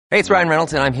Hey, it's Ryan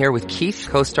Reynolds, and I'm here with Keith,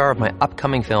 co-star of my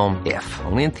upcoming film, If,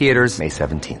 only in theaters May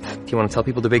 17th. Do you want to tell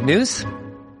people the big news?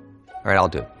 All right, I'll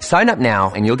do it. Sign up now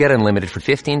and you'll get unlimited for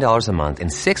 $15 a month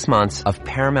and 6 months of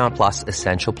Paramount Plus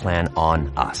Essential Plan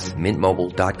on us.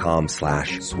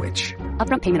 MintMobile.com/switch.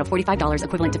 Upfront payment of $45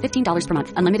 equivalent to $15 per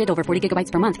month. Unlimited over 40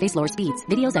 gigabytes per month. Face lower speeds.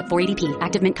 Videos at 480p.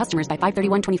 Active Mint customers by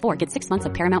 531.24 get 6 months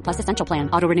of Paramount Plus Essential Plan.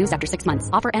 Auto renews after 6 months.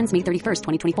 Offer ends May 31st,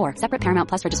 2024. Separate Paramount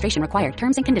Plus registration required.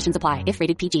 Terms and conditions apply if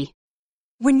rated PG.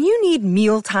 When you need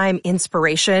mealtime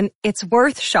inspiration, it's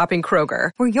worth shopping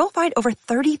Kroger, where you'll find over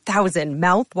 30,000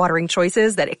 mouth-watering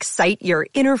choices that excite your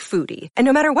inner foodie. And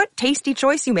no matter what tasty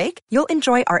choice you make, you'll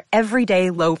enjoy our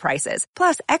everyday low prices,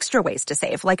 plus extra ways to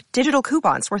save, like digital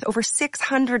coupons worth over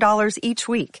 $600 each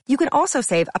week. You can also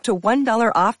save up to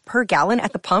 $1 off per gallon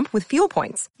at the pump with fuel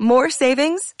points. More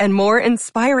savings and more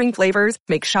inspiring flavors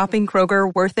make shopping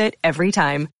Kroger worth it every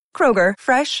time. Kroger,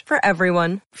 fresh for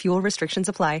everyone. Fuel restrictions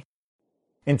apply.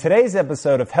 In today's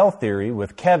episode of Health Theory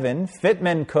with Kevin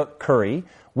Fitmen Cook Curry,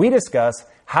 we discuss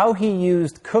how he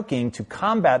used cooking to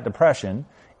combat depression,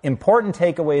 important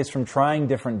takeaways from trying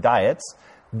different diets,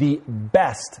 the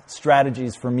best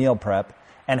strategies for meal prep,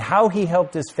 and how he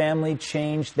helped his family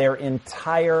change their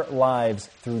entire lives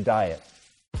through diet.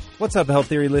 What's up, Health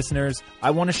Theory listeners?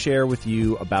 I want to share with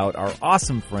you about our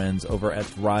awesome friends over at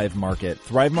Thrive Market.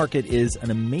 Thrive Market is an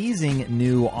amazing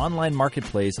new online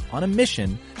marketplace on a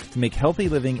mission to make healthy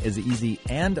living as easy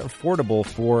and affordable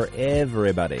for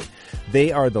everybody.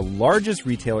 They are the largest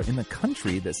retailer in the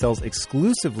country that sells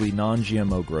exclusively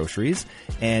non-GMO groceries.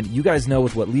 And you guys know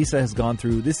with what Lisa has gone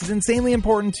through, this is insanely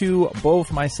important to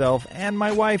both myself and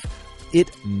my wife. It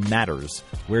matters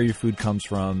where your food comes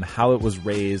from, how it was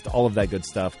raised, all of that good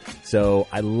stuff. So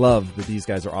I love that these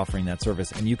guys are offering that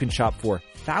service. And you can shop for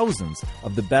thousands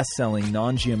of the best-selling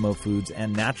non-GMO foods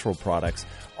and natural products,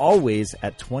 always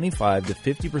at 25 to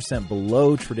 50%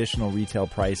 below traditional retail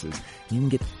prices. You can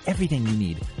get everything you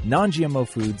need. Non-GMO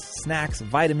foods, snacks,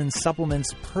 vitamins,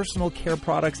 supplements, personal care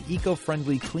products,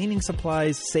 eco-friendly cleaning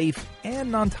supplies, safe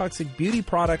and non-toxic beauty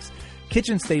products,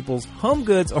 kitchen staples, home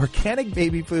goods, organic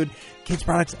baby food, kids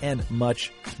products, and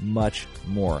much, much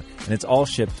more. And it's all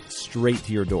shipped straight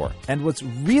to your door. And what's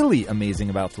really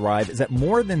amazing about Thrive is that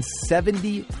more than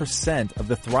 70% of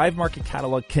the Thrive Market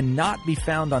catalog cannot be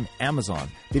found on Amazon.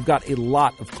 They've got a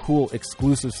lot of cool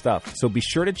exclusive stuff. So be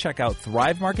sure to check out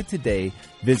Thrive Market today.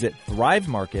 Visit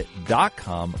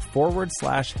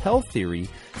thrivemarket.com/health theory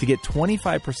to get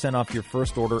 25% off your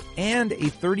first order and a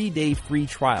 30-day free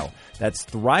trial. That's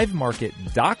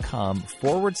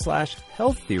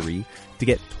thrivemarket.com/health theory to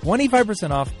get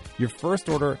 25% off your first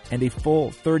order and a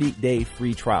full 30-day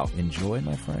free trial. Enjoy,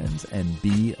 my friends, and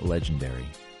be legendary.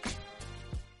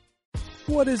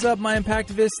 What is up, my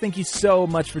Impactivists? Thank you so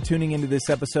much for tuning into this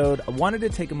episode. I wanted to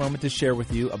take a moment to share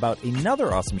with you about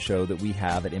another awesome show that we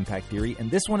have at Impact Theory,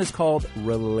 and this one is called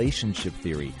Relationship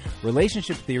Theory.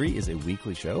 Relationship Theory is a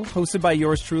weekly show hosted by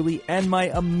yours truly and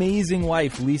my amazing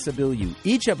wife, Lisa Bilyeu.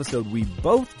 Each episode, we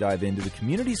both dive into the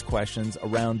community's questions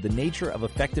around the nature of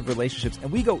effective relationships, and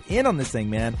we go in on this thing,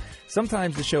 man.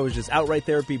 Sometimes the show is just outright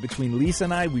therapy between Lisa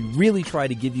and I. We really try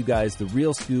to give you guys the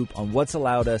real scoop on what's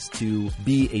allowed us to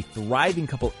be a thriving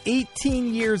couple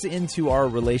 18 years into our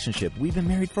relationship. We've been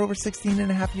married for over 16 and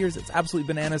a half years. It's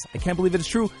absolutely bananas. I can't believe it is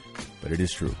true, but it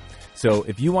is true. So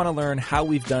if you want to learn how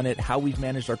we've done it, how we've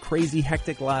managed our crazy,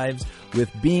 hectic lives with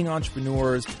being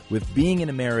entrepreneurs, with being in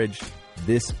a marriage,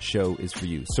 this show is for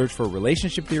you. Search for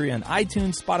Relationship Theory on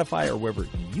iTunes, Spotify, or wherever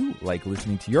you like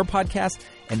listening to your podcast,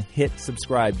 and hit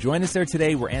subscribe. Join us there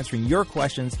today. We're answering your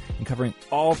questions and covering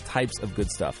all types of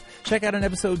good stuff. Check out an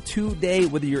episode today,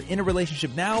 whether you're in a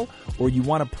relationship now or you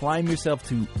want to prime yourself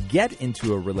to get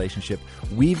into a relationship.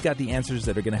 We've got the answers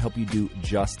that are going to help you do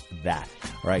just that.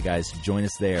 All right, guys, join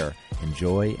us there.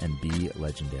 Enjoy and be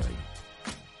legendary.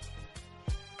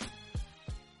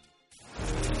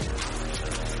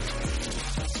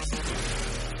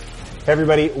 Hey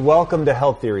everybody, welcome to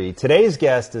Health Theory. Today's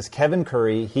guest is Kevin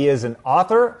Curry. He is an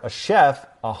author, a chef,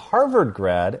 a Harvard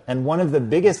grad, and one of the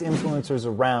biggest influencers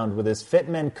around with his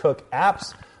Fitmen Cook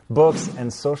apps, books,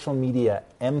 and social media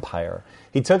empire.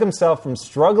 He took himself from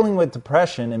struggling with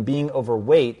depression and being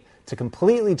overweight to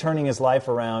completely turning his life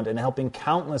around and helping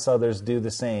countless others do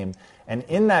the same. And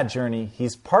in that journey,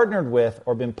 he's partnered with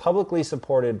or been publicly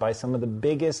supported by some of the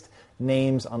biggest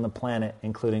names on the planet,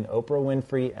 including Oprah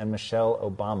Winfrey and Michelle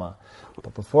Obama.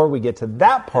 But before we get to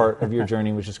that part of your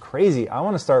journey, which is crazy, I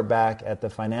want to start back at the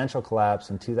financial collapse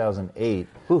in 2008,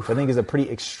 which I think is a pretty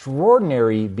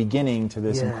extraordinary beginning to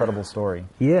this incredible story.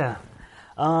 So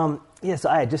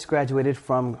I had just graduated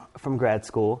from grad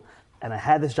school, and I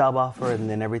had this job offer, and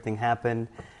then everything happened.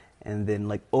 And then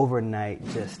like overnight,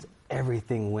 just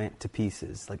everything went to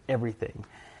pieces, like everything.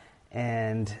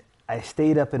 And I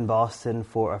stayed up in Boston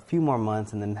for a few more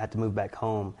months and then had to move back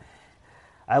home.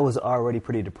 I was already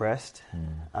pretty depressed.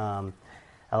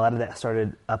 A lot of that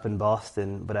started up in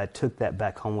Boston, but I took that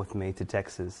back home with me to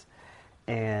Texas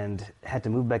and had to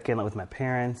move back in with my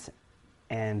parents.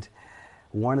 And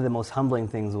one of the most humbling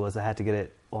things was I had to get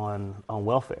it on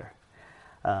welfare.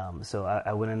 So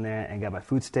I went in there and got my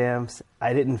food stamps.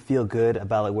 I didn't feel good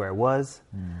about like where I was.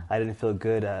 I didn't feel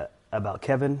good about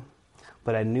Kevin,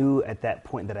 but I knew at that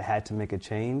point that I had to make a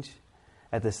change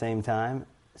at the same time.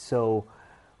 So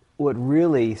what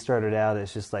really started out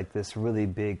as just like this really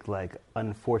big, like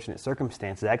unfortunate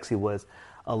circumstance, it actually was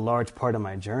a large part of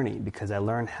my journey because I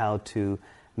learned how to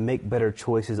make better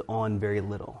choices on very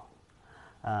little.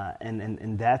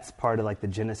 And that's part of like the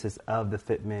genesis of the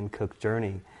Fit Men Cook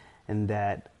journey, in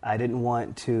that I didn't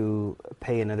want to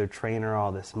pay another trainer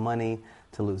all this money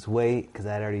to lose weight because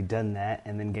I had already done that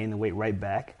and then gained the weight right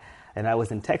back. And I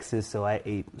was in Texas, so I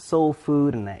ate soul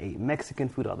food and I ate Mexican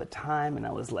food all the time. And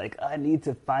I was like, I need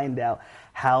to find out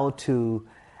how to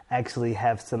actually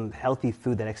have some healthy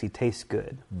food that actually tastes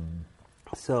good.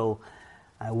 So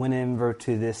I went over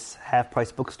to this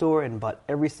half-price bookstore and bought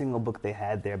every single book they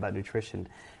had there about nutrition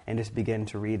and just began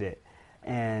to read it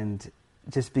and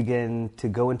just began to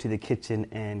go into the kitchen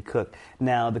and cook.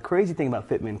 Now, the crazy thing about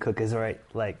Fit Men Cook is,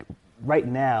 right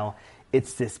now,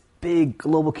 it's this big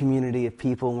global community of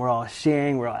people, and we're all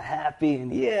sharing, we're all happy,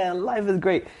 and yeah, life is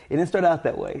great. It didn't start out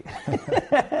that way.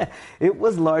 It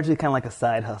was largely kind of like a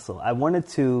side hustle. I wanted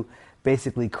to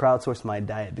basically crowdsource my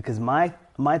diet because my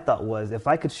thought was if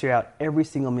I could share out every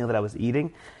single meal that I was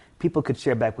eating, people could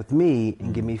share back with me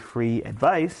and give me free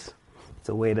advice. It's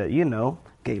a way to,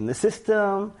 game the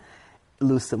system,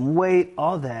 lose some weight,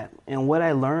 all that. And what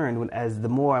I learned as the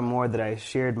more and more that I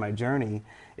shared my journey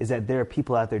is that there are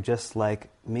people out there just like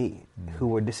me who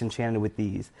were disenchanted with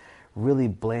these really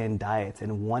bland diets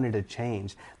and wanted to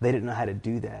change. They didn't know how to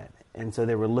do that. And so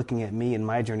they were looking at me and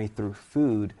my journey through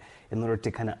food in order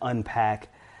to kind of unpack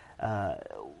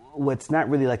what's not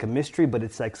really like a mystery, but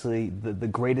it's actually the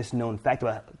greatest known fact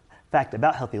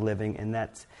about healthy living, and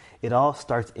that's it all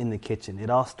starts in the kitchen. It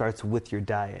all starts with your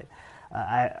diet.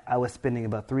 I was spending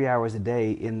about 3 hours a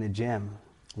day in the gym,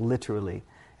 literally.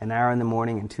 An hour in the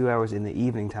morning and 2 hours in the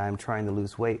evening time trying to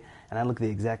lose weight, and I look the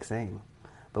exact same.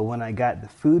 But when I got the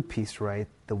food piece right,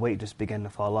 the weight just began to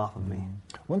fall off of me.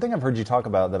 One thing I've heard you talk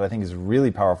about that I think is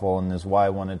really powerful and is why I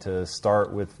wanted to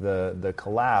start with the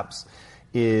collapse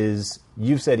is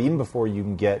you've said even before you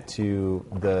can get to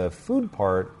the food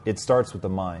part, it starts with the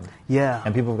mind. Yeah.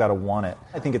 And people have got to want it.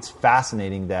 I think it's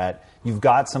fascinating that you've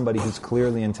got somebody who's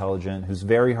clearly intelligent, who's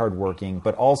very hardworking,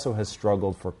 but also has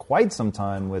struggled for quite some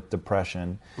time with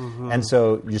depression. And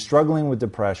so you're struggling with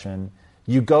depression.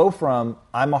 You go from,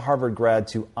 I'm a Harvard grad,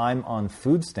 to I'm on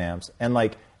food stamps. And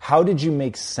how did you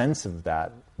make sense of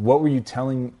that? What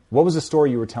was the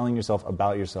story you were telling yourself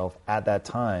about yourself at that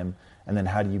time? And then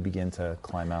how do you begin to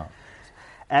climb out?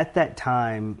 At that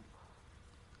time,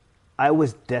 I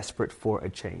was desperate for a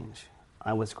change.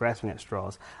 I was grasping at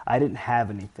straws. I didn't have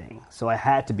anything, so I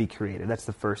had to be creative. That's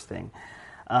the first thing.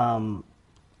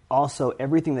 Also,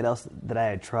 everything else that I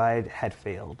had tried had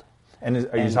failed. And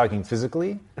are you talking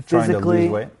physically? Physically, trying to lose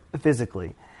weight?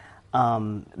 Physically.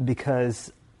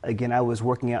 Because, again, I was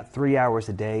working out 3 hours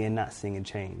a day and not seeing a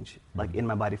change, in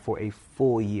my body for a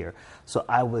full year. So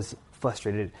I was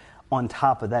frustrated. On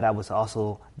top of that, I was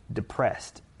also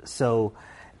depressed. So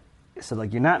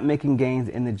you're not making gains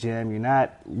in the gym. You're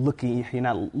not looking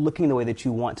the way that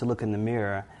you want to look in the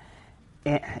mirror,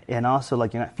 and also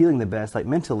you're not feeling the best,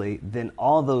 mentally. Then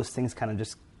all those things kind of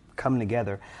just come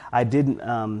together. I didn't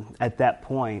at that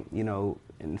point,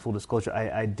 in full disclosure,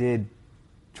 I did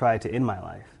try to end my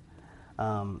life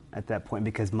at that point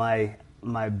because my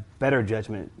better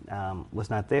judgment was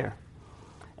not there.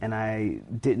 And I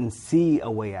didn't see a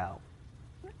way out.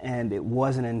 And it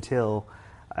wasn't until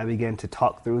I began to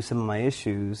talk through some of my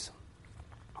issues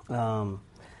and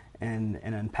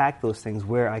unpack those things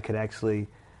where I could actually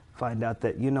find out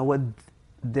that,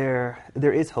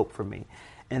 there is hope for me.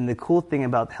 And the cool thing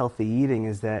about healthy eating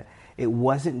is that it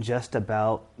wasn't just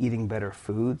about eating better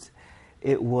foods.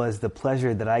 It was the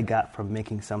pleasure that I got from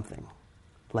making something.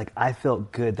 I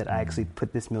felt good that I actually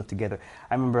put this meal together.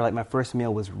 I remember my first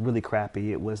meal was really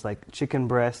crappy. It was chicken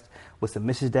breast with some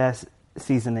Mrs. Dash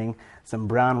seasoning, some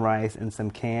brown rice, and some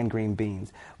canned green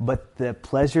beans. But the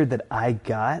pleasure that I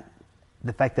got,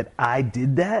 the fact that I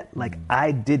did that,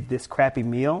 I did this crappy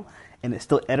meal and it's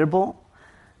still edible,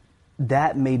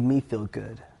 that made me feel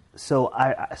good. So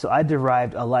I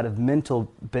derived a lot of mental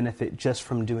benefit just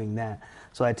from doing that.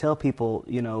 So I tell people,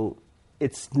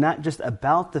 it's not just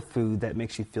about the food that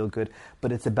makes you feel good,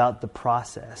 but it's about the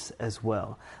process as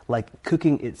well. Like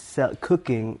cooking is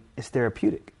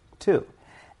therapeutic too.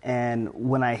 And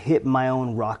when I hit my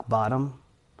own rock bottom,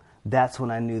 that's when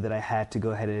I knew that I had to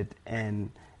go ahead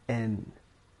and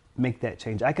make that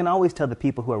change. I can always tell the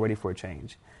people who are ready for a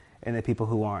change and the people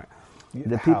who aren't.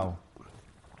 How?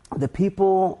 The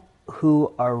people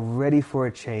who are ready for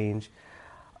a change,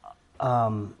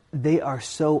 they are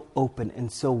so open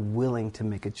and so willing to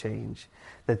make a change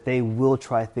that they will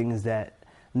try things that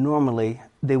normally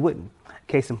they wouldn't.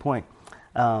 Case in point,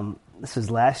 this was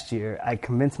last year. I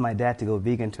convinced my dad to go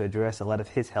vegan to address a lot of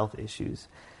his health issues.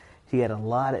 He had a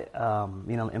lot of,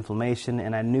 inflammation,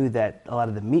 and I knew that a lot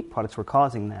of the meat products were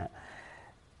causing that.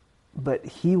 But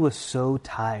he was so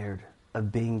tired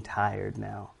of being tired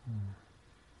now.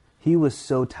 He was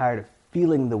so tired of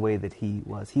feeling the way that he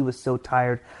was. He was so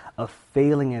tired of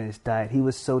failing in his diet. He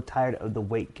was so tired of the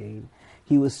weight gain.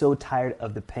 He was so tired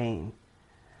of the pain.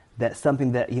 That's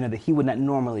something that, that he would not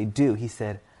normally do. He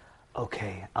said,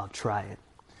 okay, I'll try it.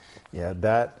 Yeah,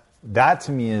 that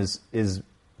to me is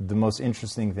the most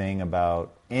interesting thing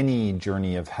about any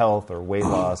journey of health or weight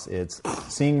loss. It's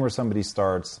seeing where somebody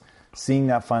starts, seeing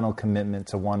that final commitment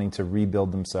to wanting to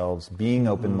rebuild themselves, being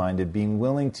open-minded, being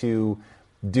willing to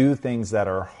do things that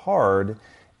are hard.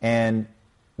 And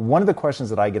one of the questions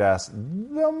that I get asked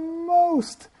the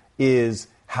most is,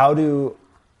 how do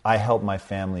I help my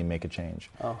family make a change?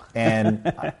 Oh.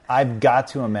 And I've got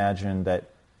to imagine that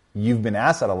you've been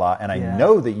asked that a lot, and I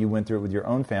know that you went through it with your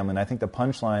own family. And I think the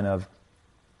punchline of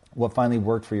what finally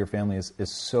worked for your family is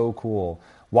so cool.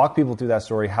 Walk people through that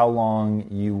story, how long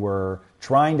you were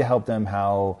trying to help them,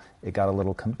 how it got a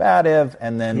little combative,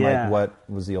 and then what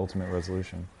was the ultimate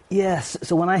resolution? Yes.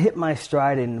 So when I hit my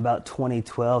stride in about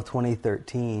 2012,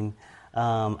 2013,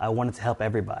 I wanted to help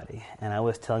everybody. And I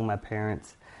was telling my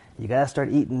parents, you got to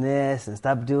start eating this and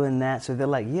stop doing that. So they're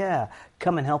like, yeah,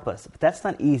 come and help us. But that's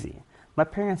not easy. My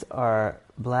parents are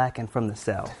black and from the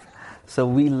South. So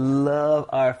we love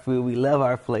our food. We love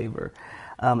our flavor.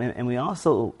 And we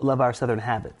also love our Southern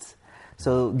habits.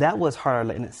 So that was hard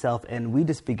in itself. And we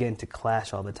just began to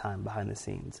clash all the time behind the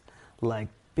scenes, like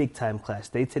big time clash.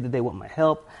 They say that they want my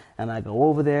help. And I go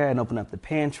over there and open up the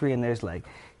pantry. And there's like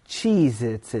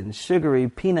Cheez-Its and sugary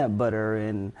peanut butter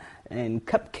and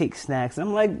cupcake snacks. And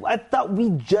I'm like, I thought we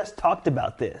just talked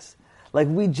about this.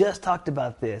 We just talked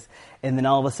about this. And then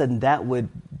all of a sudden that would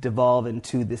devolve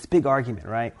into this big argument,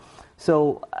 right?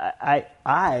 So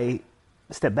I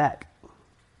stepped back.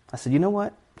 I said, you know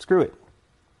what? Screw it.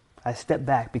 I stepped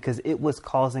back because it was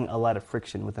causing a lot of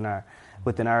friction within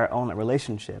our own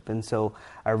relationship. And so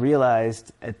I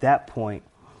realized at that point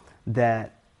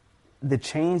that the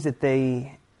change that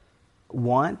they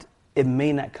want, it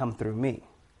may not come through me.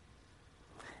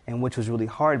 And which was really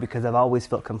hard because I've always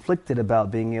felt conflicted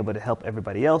about being able to help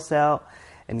everybody else out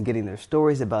and getting their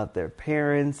stories about their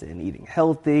parents and eating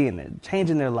healthy and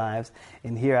changing their lives.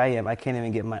 And here I am. I can't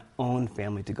even get my own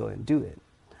family to go and do it.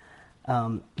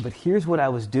 But here's what I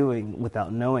was doing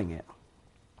without knowing it.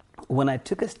 When I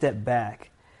took a step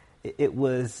back, it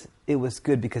was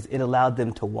good because it allowed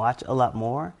them to watch a lot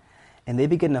more, and they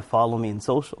began to follow me in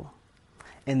social.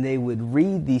 And they would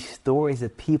read these stories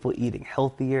of people eating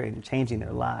healthier and changing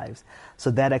their lives. So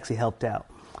that actually helped out.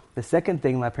 The second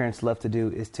thing my parents love to do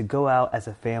is to go out as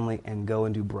a family and go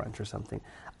and do brunch or something.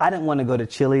 I didn't want to go to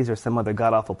Chili's or some other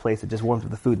god-awful place that just warms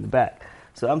up the food in the back.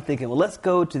 So I'm thinking, well, let's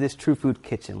go to this True Food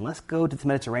Kitchen. Let's go to this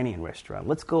Mediterranean restaurant.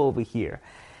 Let's go over here.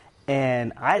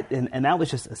 And that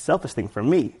was just a selfish thing for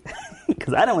me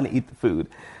because I don't want to eat the food.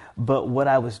 But what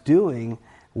I was doing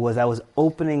was I was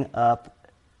opening up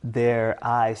their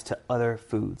eyes to other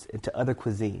foods and to other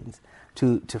cuisines,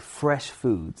 to fresh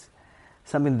foods,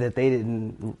 something that they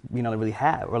didn't really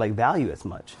have or value as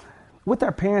much. With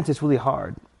our parents, it's really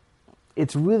hard.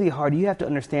 It's really hard. You have to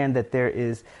understand that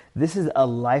this is a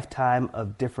lifetime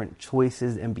of different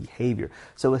choices and behavior.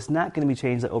 So it's not going to be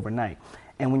changed overnight.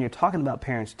 And when you're talking about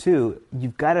parents too,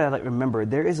 you've got to remember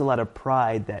there is a lot of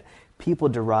pride that people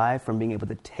derive from being able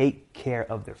to take care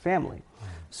of their family.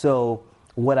 So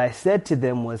what I said to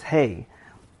them was, hey,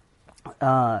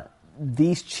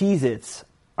 these Cheez-Its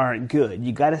aren't good.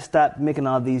 You got to stop making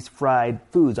all these fried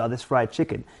foods, all this fried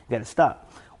chicken. You got to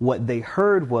stop. What they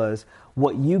heard was,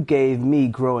 what you gave me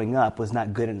growing up was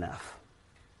not good enough.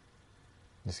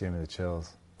 Just gave me the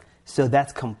chills. So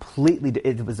that's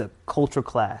it was a cultural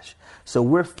clash. So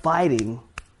we're fighting,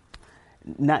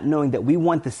 not knowing that we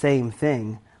want the same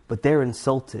thing, but they're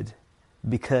insulted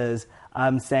because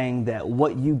I'm saying that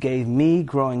what you gave me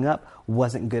growing up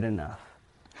wasn't good enough.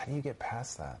 How do you get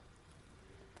past that?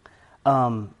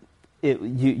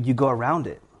 you go around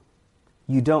it.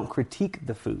 You don't critique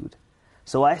the food.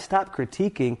 So I stopped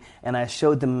critiquing and I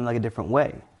showed them like a different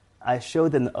way. I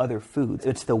showed them the other foods.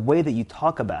 It's the way that you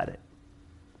talk about it,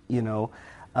 you know,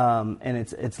 and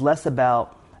it's less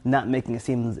about not making it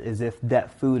seem as if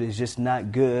that food is just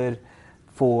not good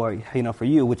for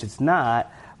you, which it's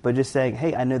not, but just saying,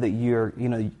 hey, I know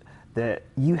that that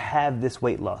you have this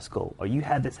weight loss goal or you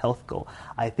have this health goal.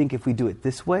 I think if we do it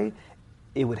this way,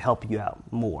 it would help you out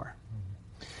more.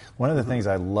 One of the things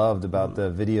I loved about the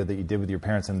video that you did with your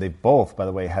parents, and they both, by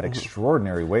the way, had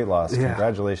extraordinary weight loss. Yeah.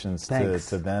 Congratulations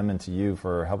to them and to you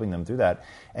for helping them through that.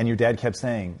 And your dad kept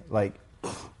saying, like,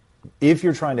 if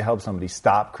you're trying to help somebody,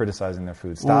 stop criticizing their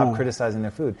food. Stop criticizing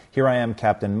their food. Here I am,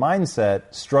 Captain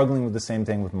Mindset, struggling with the same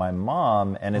thing with my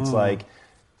mom. And it's like,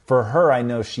 for her, I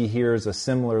know she hears a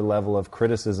similar level of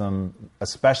criticism,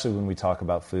 especially when we talk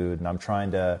about food. And I'm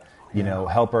trying to,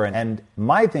 help her. And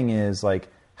my thing is, like,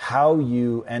 how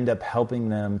you end up helping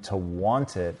them to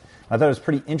want it. I thought it was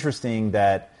pretty interesting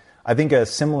that I think a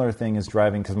similar thing is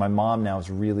driving, because my mom now is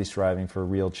really striving for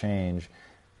real change.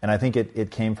 And I think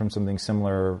it came from something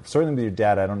similar, certainly with your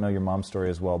dad. I don't know your mom's story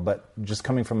as well, but just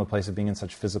coming from a place of being in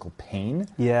such physical pain.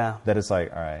 Yeah. That it's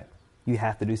like, all right. You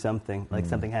have to do something. Like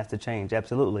something has to change.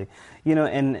 Absolutely.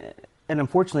 And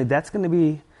unfortunately, that's going to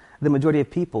be the majority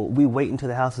of people. We wait until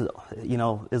the house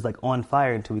is like on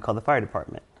fire until we call the fire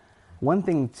department. One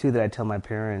thing, too, that I tell my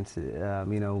parents, when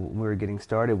we were getting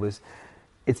started was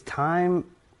it's time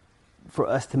for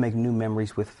us to make new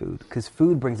memories with food, because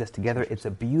food brings us together. It's a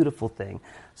beautiful thing.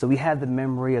 So we had the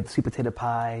memory of the sweet potato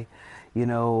pie.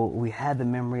 We had the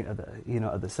memory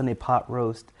of the Sunday pot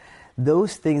roast.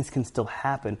 Those things can still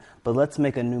happen, but let's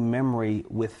make a new memory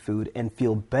with food and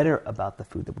feel better about the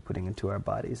food that we're putting into our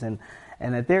bodies. And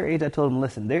at their age, I told them,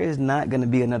 listen, there is not going to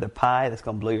be another pie that's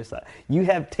going to blow your side. You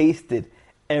have tasted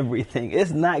everything.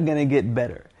 It's not going to get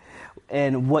better.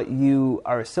 And what you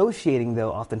are associating,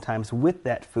 though, oftentimes with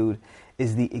that food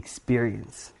is the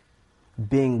experience,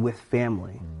 being with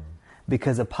family.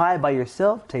 Because a pie by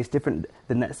yourself tastes different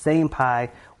than that same pie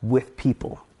with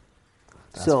people.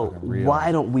 That's so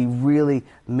why don't we really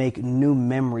make new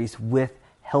memories with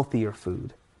healthier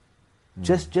food?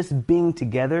 Just being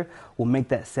together will make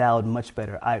that salad much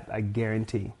better. I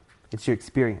guarantee. It's your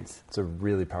experience. It's a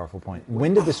really powerful point.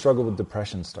 When did the struggle with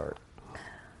depression start?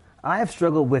 I have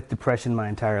struggled with depression my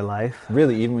entire life.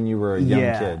 Really? Even when you were a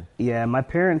young kid? Yeah. My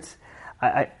parents,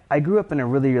 I grew up in a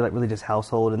really religious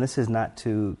household, and this is not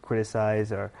to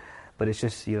criticize, but it's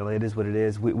just, it is what it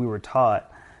is. We were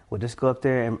taught, well, just go up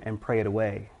there and pray it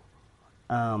away.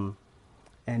 And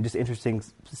just interesting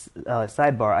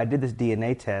sidebar, I did this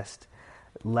DNA test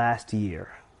last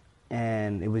year.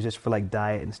 And it was just for like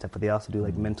diet and stuff, but they also do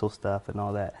like mental stuff and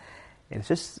all that. And it's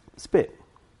just spit.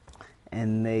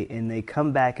 And they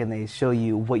come back and they show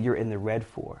you what you're in the red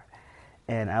for.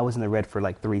 And I was in the red for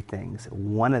like 3 things.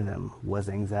 One of them was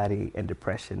anxiety and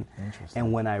depression.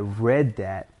 And when I read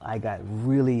that, I got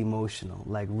really emotional.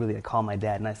 Like really, I called my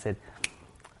dad and I said,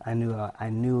 I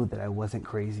knew that I wasn't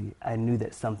crazy. I knew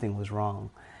that something was wrong.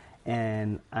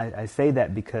 And I say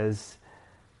that because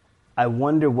I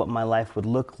wonder what my life would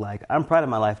look like. I'm proud of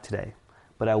my life today,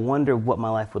 but I wonder what my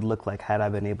life would look like had I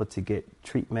been able to get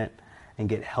treatment and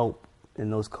get help in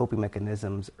those coping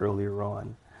mechanisms earlier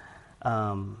on.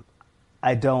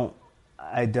 I don't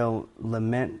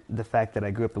lament the fact that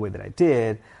I grew up the way that I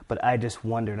did, but I just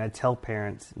wonder, and I tell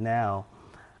parents now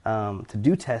to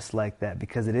do tests like that,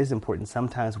 because it is important.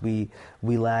 Sometimes we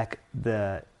lack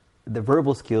the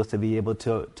verbal skills to be able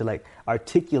to like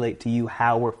articulate to you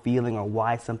how we're feeling or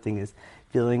why something is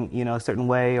feeling, a certain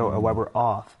way or why we're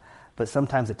off. But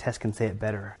sometimes a test can say it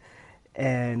better.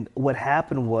 And what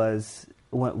happened was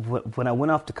when I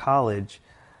went off to college,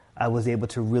 I was able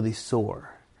to really soar.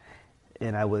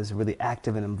 And I was really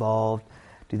active and involved,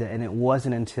 do that. And it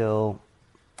wasn't until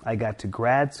I got to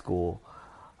grad school,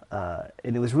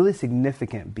 and it was really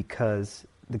significant because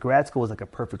the grad school was like a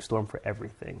perfect storm for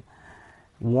everything.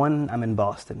 One, I'm in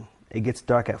Boston. It gets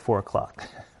dark at 4 o'clock.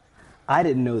 I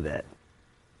didn't know that.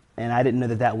 And I didn't know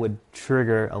that that would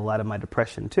trigger a lot of my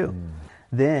depression too.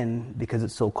 Then, because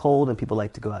it's so cold and people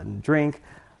like to go out and drink,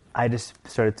 I just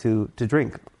started to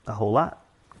drink a whole lot.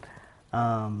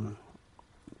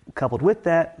 Coupled with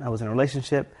that, I was in a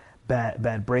relationship,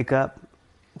 bad breakup,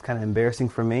 kind of embarrassing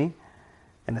for me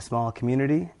in a small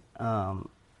community.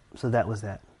 So that was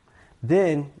that.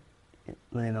 Then,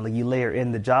 you layer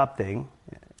in the job thing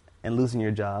and losing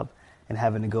your job and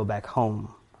having to go back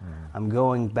home. I'm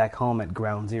going back home at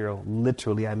ground zero.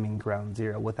 Literally, I mean ground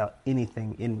zero, without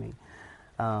anything in me.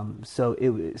 So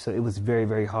it was very,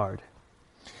 very hard.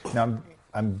 Now,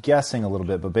 I'm guessing a little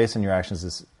bit, but based on your actions,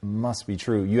 this must be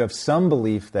true. You have some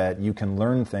belief that you can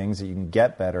learn things, that you can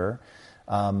get better.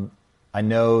 I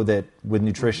know that with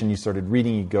nutrition, you started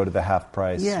reading, you go to the half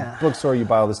price bookstore, you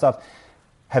buy all this stuff.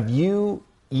 Have you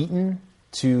eaten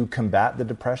to combat the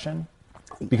depression?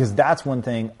 Because that's one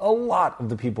thing, a lot of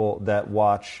the people that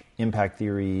watch Impact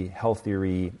Theory, Health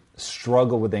Theory,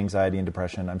 struggle with anxiety and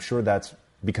depression. I'm sure that's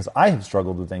because I have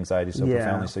struggled with anxiety so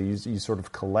profoundly, so you sort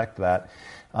of collect that.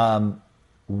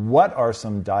 What are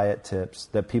some diet tips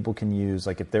that people can use,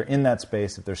 like if they're in that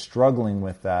space, if they're struggling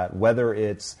with that, whether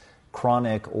it's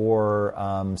chronic or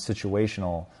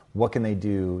situational, what can they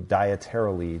do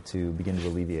dietarily to begin to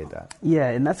alleviate that? Yeah,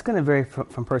 and that's going to vary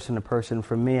from person to person.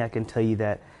 For me, I can tell you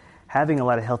that having a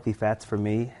lot of healthy fats for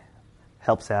me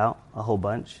helps out a whole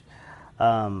bunch.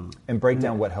 And break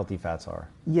down what healthy fats are.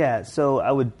 Yeah, so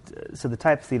the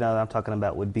types that I'm talking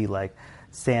about would be like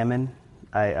salmon,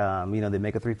 the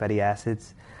omega-3 fatty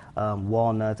acids,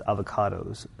 walnuts,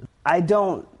 avocados. I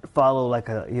don't follow like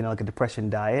a depression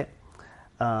diet.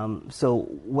 So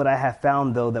what I have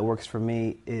found though that works for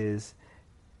me is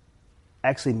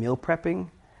actually meal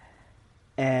prepping,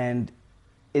 and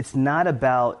it's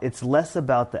less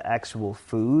about the actual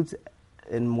foods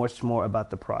and much more about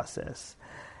the process.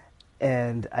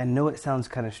 And I know it sounds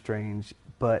kind of strange,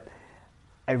 but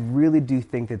I really do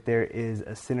think that there is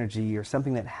a synergy or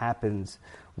something that happens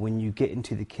when you get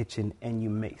into the kitchen and you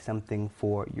make something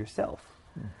for yourself.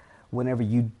 Whenever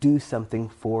you do something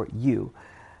for you.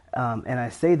 And I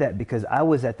say that because I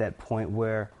was at that point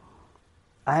where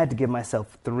I had to give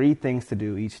myself 3 things to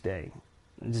do each day.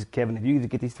 Just, Kevin, if you could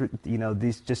get these 3,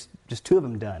 just 2 of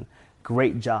them done,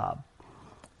 great job.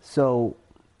 So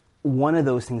one of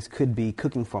those things could be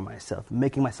cooking for myself,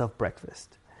 making myself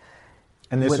breakfast.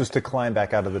 And this was to climb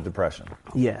back out of the depression.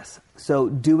 Yes.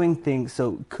 So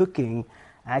cooking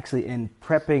actually and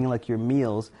prepping like your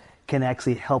meals can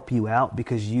actually help you out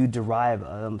because you derive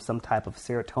some type of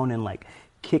serotonin like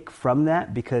kick from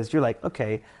that because you're like,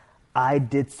 okay, I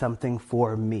did something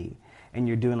for me. And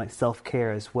you're doing like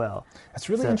self-care as well. That's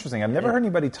really interesting. I've never heard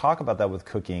anybody talk about that with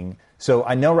cooking. So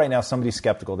I know right now somebody's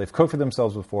skeptical. They've cooked for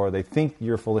themselves before. They think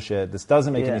you're full of shit. This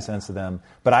doesn't make any sense to them.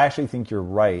 But I actually think you're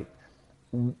right.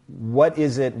 What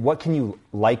is it? What can you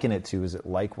liken it to? Is it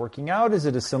like working out? Is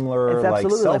it a similar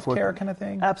like self-care kind of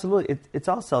thing? Absolutely. It's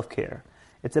all self-care.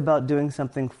 It's about doing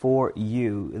something for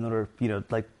you in order,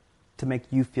 to make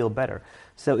you feel better.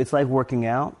 So it's like working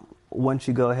out. Once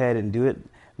you go ahead and do it,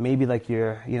 maybe like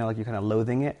you're kind of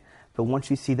loathing it, but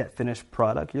once you see that finished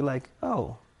product, you're like,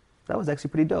 oh, that was actually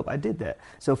pretty dope. I did that.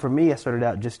 So for me, I started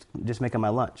out just making my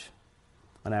lunch,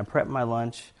 and I prepped my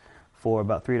lunch for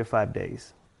about 3 to 5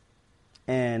 days,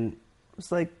 and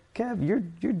it's like, Kev,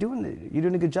 you're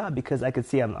doing a good job because I could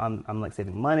see I'm like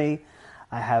saving money.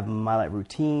 I have my like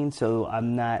routine, so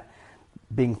I'm not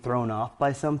being thrown off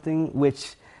by something,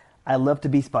 which I love to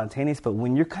be spontaneous, but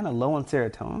when you're kind of low on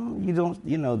serotonin, you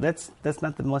don't, that's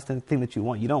not the most thing that you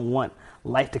want. You don't want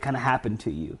life to kind of happen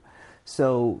to you.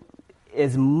 So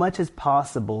as much as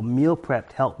possible, meal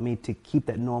prep helped me to keep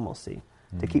that normalcy,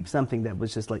 to keep something that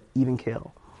was just like even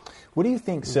kale. What do you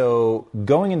think? So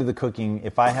going into the cooking,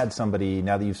 if I had somebody,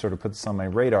 now that you've sort of put this on my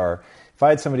radar, if I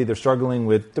had somebody they're struggling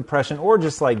with depression or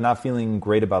just like not feeling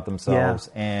great about themselves,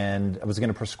 and I was going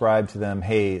to prescribe to them,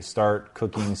 hey, start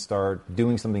cooking, start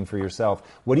doing something for yourself.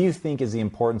 What do you think is the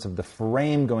importance of the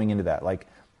frame going into that? Like,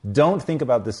 don't think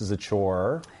about this as a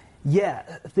chore. Yeah,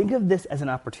 think of this as an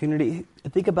opportunity.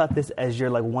 Think about this as your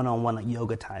like one-on-one like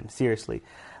yoga time. Seriously.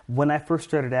 When I first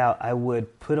started out, I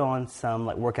would put on some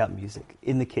like workout music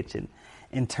in the kitchen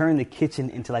and turn the kitchen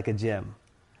into like a gym.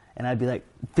 And I'd be like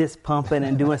fist pumping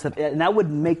and doing stuff. And I would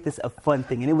make this a fun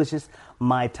thing. And it was just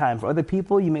my time. For other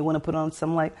people, you may want to put on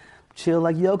some like chill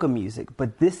like yoga music.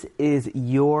 But this is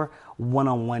your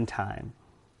one-on-one time.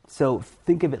 So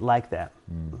think of it like that.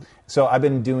 So I've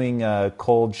been doing a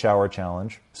cold shower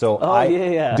challenge. So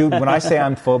Dude, when I say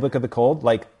I'm phobic of the cold,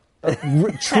 like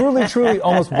truly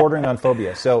almost bordering on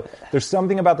phobia. So there's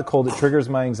something about the cold that triggers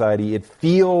my anxiety. It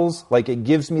feels like it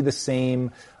gives me the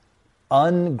same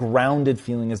ungrounded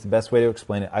feeling is the best way to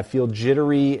explain it. I feel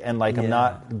jittery and like I'm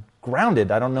not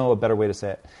grounded. I don't know a better way to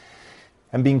say it.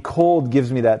 And being cold gives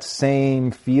me that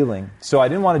same feeling. So I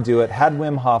didn't want to do it. Had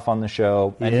Wim Hof on the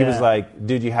show, and he was like,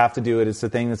 dude, you have to do it. It's the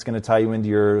thing that's going to tie you into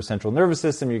your central nervous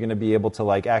system. You're going to be able to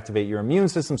like activate your immune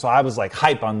system. So I was like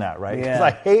hype on that, right? Because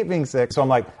I hate being sick. So I'm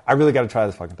like, I really got to try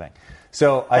this fucking thing.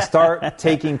 So I start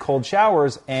taking cold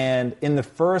showers, and in the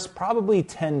first probably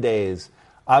 10 days,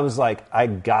 I was like, I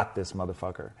got this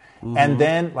motherfucker. And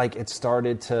then like it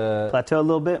started to plateau a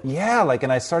little bit. Yeah, like,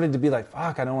 and I started to be like,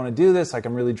 fuck, I don't want to do this. Like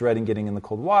I'm really dreading getting in the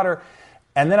cold water.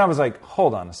 And then I was like,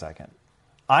 hold on a second.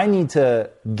 I need to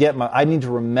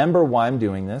remember why I'm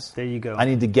doing this. There you go. I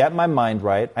need to get my mind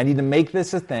right. I need to make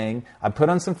this a thing. I put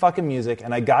on some fucking music,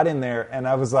 and I got in there, and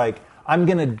I was like, I'm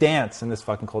going to dance in this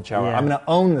fucking cold shower. Yeah. I'm going to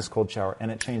own this cold shower.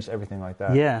 And it changed everything like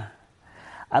that. Yeah.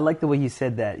 I like the way you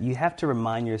said that. You have to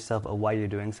remind yourself of why you're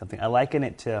doing something. I liken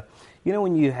it to, you know,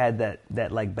 when you had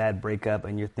that like bad breakup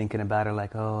and you're thinking about her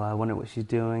like, oh, I wonder what she's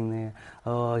doing there.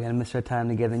 Oh, I gotta miss our time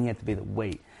together. And you have to be like,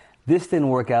 wait, this didn't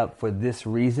work out for this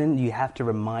reason. You have to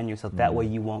remind yourself. That way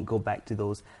you won't go back to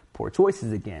those poor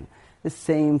choices again. The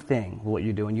same thing, what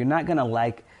you're doing. You're not gonna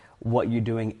like what you're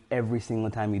doing every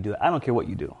single time you do it. I don't care what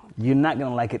you do. You're not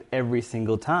going to like it every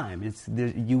single time.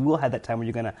 You will have that time where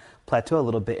you're going to plateau a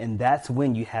little bit, and that's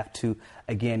when you have to,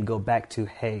 again, go back to,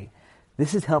 hey,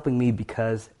 this is helping me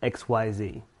because X, Y,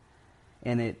 Z.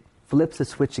 And it flips a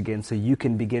switch again so you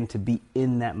can begin to be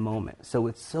in that moment. So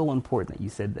it's so important that you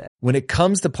said that. When it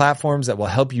comes to platforms that will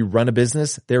help you run a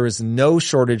business, there is no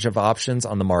shortage of options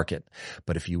on the market.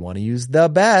 But if you want to use the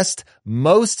best,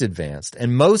 most advanced,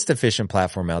 and most efficient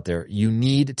platform out there, you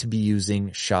need to be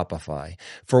using Shopify.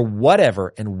 For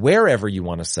whatever and wherever you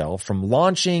want to sell, from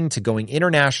launching to going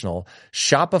international,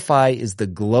 Shopify is the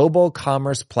global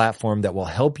commerce platform that will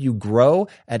help you grow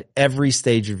at every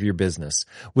stage of your business.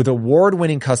 With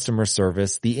award-winning customer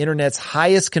service, the internet's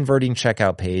highest converting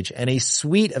checkout page, and a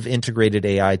suite of integrated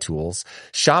AI tools,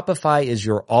 Shopify is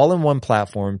your all-in-one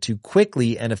platform to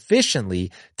quickly and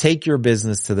efficiently take your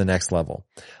business to the next level.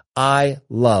 I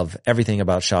love everything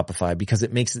about Shopify because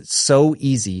it makes it so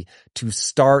easy to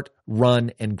start,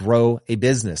 run, and grow a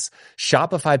business.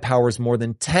 Shopify powers more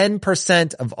than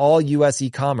 10% of all U.S.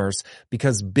 e-commerce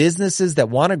because businesses that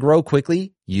want to grow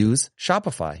quickly use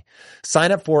Shopify.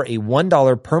 Sign up for a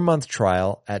 $1 per month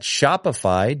trial at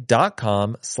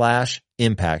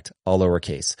shopify.com/impact, all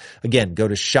lowercase. Again, go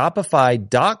to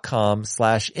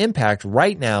shopify.com/impact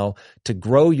right now to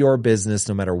grow your business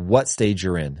no matter what stage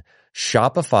you're in.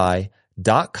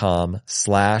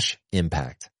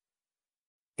 Shopify.com/impact.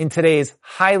 In today's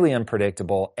highly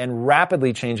unpredictable and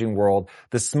rapidly changing world,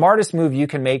 the smartest move you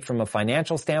can make from a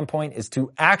financial standpoint is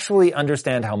to actually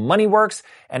understand how money works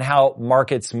and how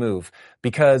markets move.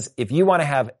 Because if you want to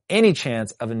have any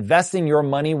chance of investing your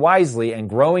money wisely and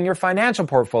growing your financial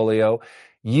portfolio,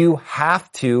 you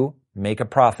have to make a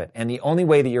profit. And the only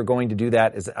way that you're going to do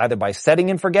that is either by setting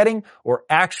and forgetting or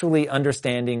actually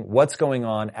understanding what's going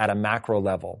on at a macro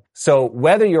level. So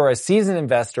whether you're a seasoned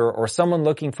investor or someone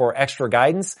looking for extra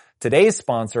guidance, today's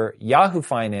sponsor, Yahoo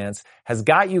Finance, has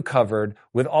got you covered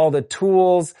with all the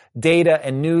tools, data,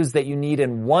 and news that you need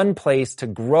in one place to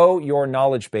grow your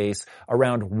knowledge base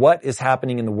around what is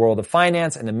happening in the world of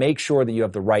finance and to make sure that you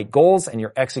have the right goals and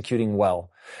you're executing well.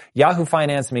 Yahoo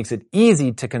Finance makes it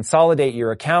easy to consolidate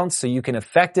your accounts so you can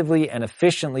effectively and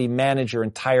efficiently manage your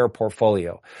entire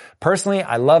portfolio. Personally,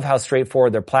 I love how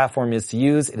straightforward their platform is to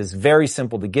use. It is very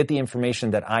simple to get the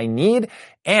information that I need,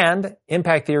 and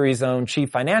Impact Theory's own Chief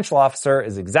Financial Officer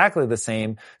is exactly the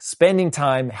same, spending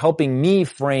time helping me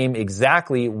frame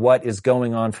exactly what is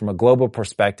going on from a global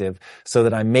perspective so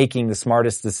that I'm making the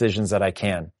smartest decisions that I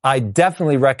can. I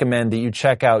definitely recommend that you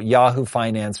check out Yahoo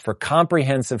Finance for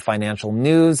comprehensive financial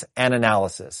news and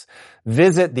analysis.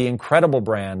 Visit the incredible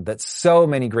brand that so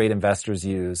many great investors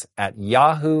use at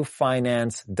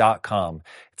yahoofinance.com.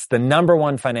 It's the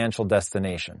 #1 financial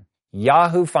destination.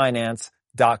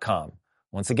 yahoofinance.com.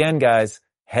 Once again, guys,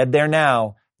 head there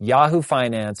now,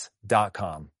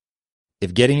 yahoofinance.com.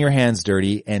 If getting your hands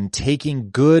dirty and taking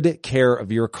good care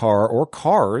of your car or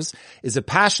cars is a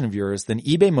passion of yours, then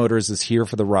eBay Motors is here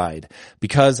for the ride.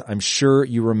 Because I'm sure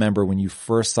you remember when you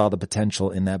first saw the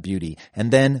potential in that beauty. And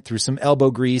then through some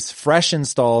elbow grease, fresh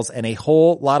installs, and a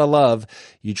whole lot of love,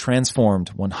 you transformed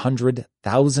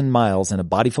 100,000 miles and a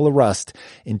body full of rust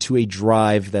into a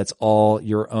drive that's all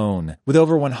your own. With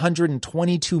over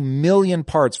 122 million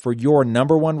parts for your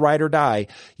 #1 ride or die,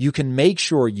 you can make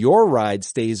sure your ride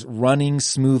stays running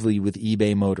smoothly with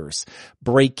eBay Motors.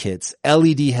 Brake kits,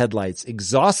 LED headlights,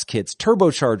 exhaust kits,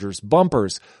 turbochargers,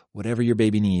 bumpers, whatever your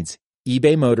baby needs,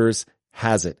 eBay Motors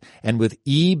has it. And with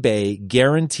eBay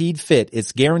Guaranteed Fit,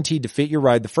 it's guaranteed to fit your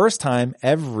ride the first time,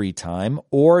 every time,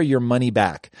 or your money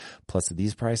back. Plus at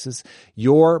these prices,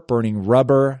 you're burning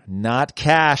rubber, not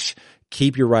cash.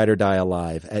 Keep your ride or die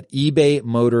alive at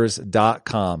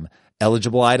ebaymotors.com.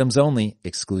 Eligible items only.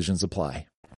 Exclusions apply.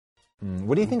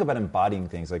 What do you think about embodying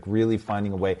things, like really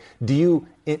finding a way? Do you,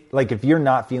 like if you're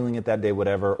not feeling it that day,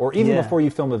 whatever, or even before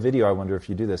you film a video, I wonder if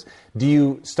you do this, do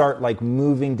you start like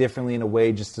moving differently in a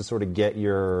way just to sort of get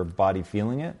your body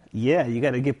feeling it? Yeah, you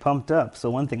got to get pumped up.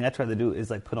 So one thing I try to do is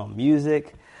like put on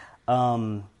music.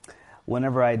 One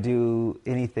whenever I do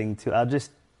anything too, I'll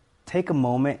just take a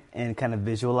moment and kind of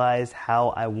visualize how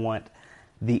I want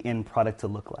the end product to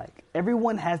look like.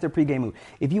 Everyone has their pregame move.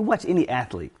 If you watch any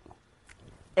athlete,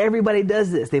 everybody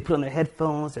does this. They put on their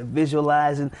headphones, they're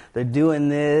visualizing, they're doing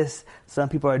this. Some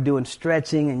people are doing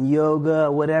stretching and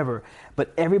yoga, whatever.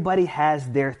 But everybody has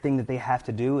their thing that they have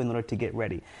to do in order to get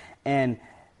ready. And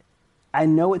I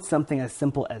know it's something as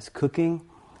simple as cooking,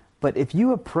 but if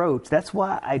you approach, that's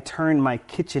why I turned my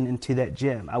kitchen into that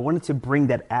gym. I wanted to bring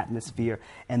that atmosphere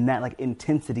and that like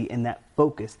intensity and that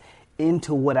focus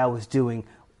into what I was doing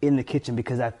in the kitchen,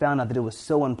 because I found out that it was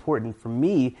so important for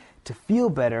me to feel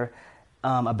better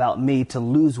about me, to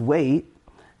lose weight,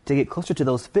 to get closer to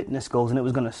those fitness goals, and it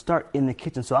was going to start in the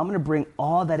kitchen. So I'm going to bring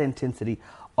all that intensity,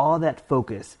 all that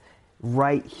focus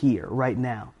right here, right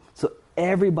now. So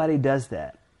everybody does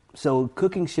that. So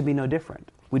cooking should be no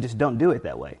different. We just don't do it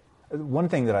that way. One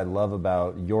thing that I love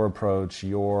about your approach,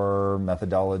 your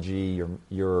methodology,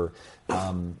 your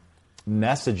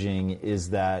messaging is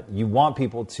that you want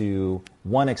people to,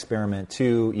 1, experiment,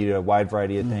 2, eat a wide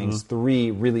variety of things,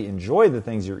 3, really enjoy the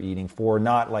things you're eating, 4,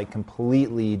 not like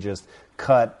completely just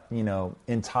cut,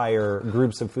 entire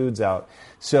groups of foods out.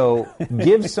 So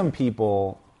give some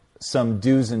people some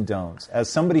do's and don'ts. As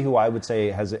somebody who I would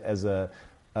say has a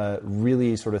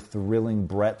really sort of thrilling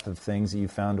breadth of things that you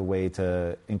found a way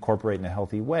to incorporate in a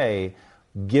healthy way,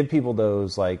 give people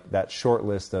those, like that short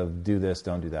list of do this,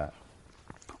 don't do that.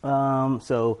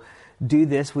 So do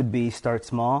this would be start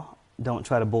small. Don't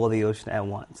try to boil the ocean at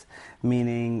once.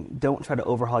 Meaning don't try to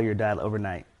overhaul your diet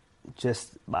overnight.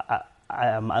 Just,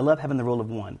 I love having the rule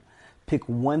of 1. Pick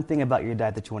one thing about your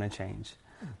diet that you want to change.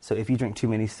 So if you drink too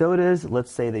many sodas, let's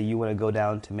say that you want to go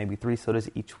down to maybe 3 sodas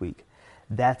each week.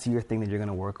 That's your thing that you're going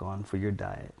to work on for your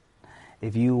diet.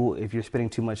 If you're spending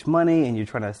too much money and you're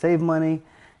trying to save money,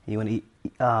 and you want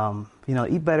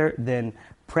to eat better, then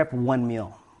prep one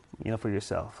meal, for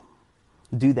yourself.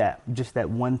 Do that, just that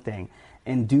one thing,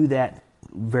 and do that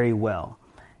very well.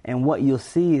 And what you'll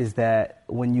see is that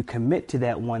when you commit to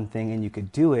that one thing and you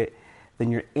could do it, then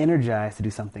you're energized to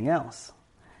do something else.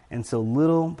 And so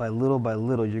little by little by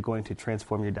little, you're going to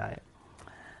transform your diet.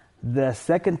 The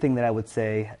second thing that I would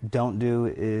say don't do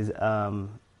is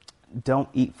don't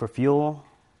eat for fuel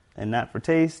and not for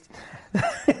taste.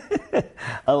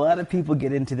 A lot of people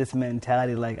get into this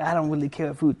mentality like, I don't really care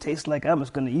what food tastes like, I'm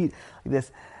just going to eat like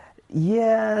this.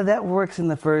 Yeah, that works in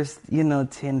the first,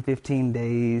 10, 15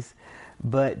 days.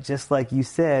 But just like you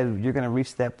said, you're going to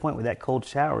reach that point where that cold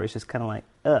shower is just kind of like,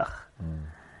 ugh.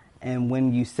 And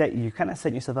when you're kind of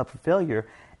setting yourself up for failure,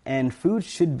 and food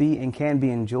should be and can be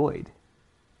enjoyed.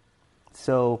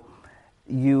 So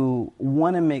you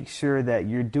want to make sure that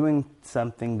you're doing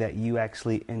something that you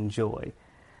actually enjoy.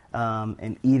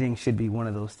 And eating should be one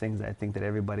of those things that I think that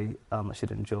everybody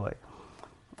should enjoy.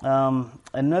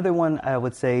 Another one I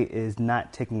would say is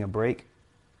not taking a break.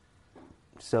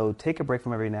 So take a break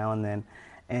from every now and then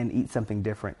and eat something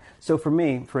different. So for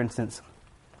me, for instance,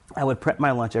 I would prep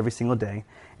my lunch every single day,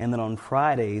 and then on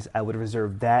Fridays, I would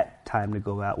reserve that time to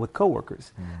go out with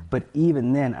coworkers. But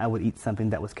even then, I would eat something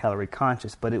that was calorie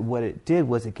conscious. But what it did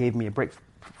was it gave me a break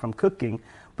from cooking,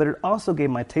 but it also gave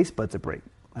my taste buds a break,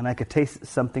 and I could taste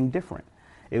something different.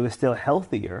 It was still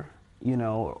healthier,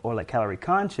 or like calorie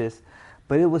conscious,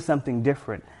 but it was something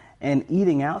different. And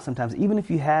eating out sometimes, even if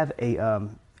you have a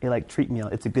treat meal,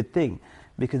 it's a good thing,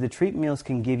 because the treat meals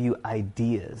can give you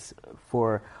ideas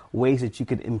for ways that you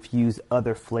could infuse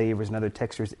other flavors and other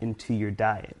textures into your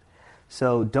diet.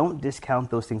 So don't discount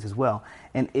those things as well.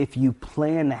 And if you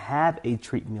plan to have a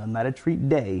treat meal, not a treat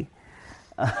day,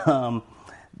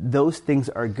 those things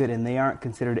are good, and they aren't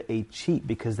considered a cheat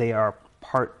because they are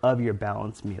part of your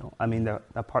balanced meal. They're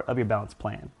a part of your balanced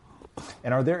plan.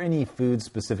 And are there any foods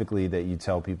specifically that you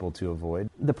tell people to avoid?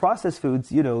 The processed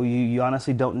foods, you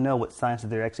honestly don't know what science that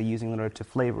they're actually using in order to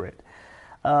flavor it.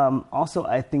 Also,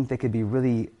 I think they could be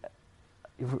really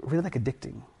like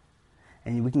addicting,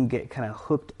 and we can get kind of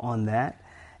hooked on that.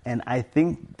 And I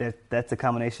think that that's a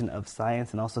combination of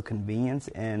science and also convenience.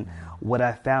 And what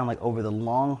I found, like over the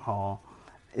long haul,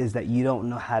 is that you don't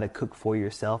know how to cook for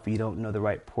yourself. You don't know the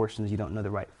right portions. You don't know the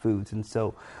right foods. And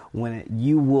so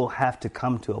you will have to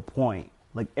come to a point,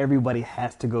 like everybody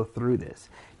has to go through this.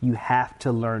 You have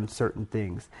to learn certain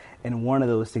things. And one of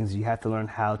those things is you have to learn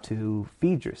how to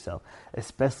feed yourself,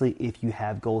 especially if you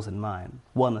have goals in mind,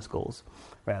 wellness goals,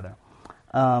 rather.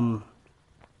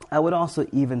 I would also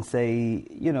even say,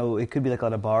 it could be like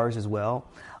on the bars as well.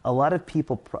 A lot of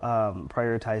people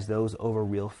prioritize those over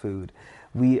real food.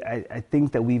 I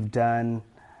think that we've done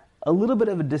a little bit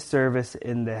of a disservice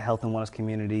in the health and wellness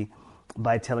community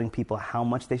by telling people how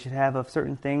much they should have of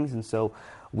certain things. And so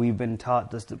We've been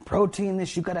taught this, the protein,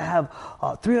 you got to have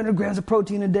 300 grams of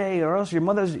protein a day, or else your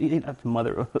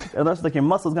unless like your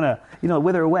muscle's going to,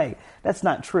 wither away. That's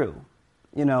not true,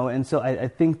 and so I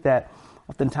think that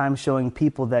oftentimes showing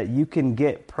people that you can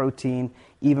get protein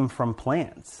even from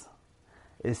plants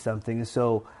is something.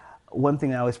 So one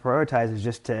thing I always prioritize is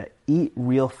just to eat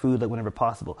real food like whenever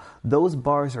possible. Those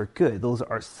bars are good. Those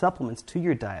are supplements to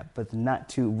your diet, but not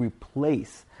to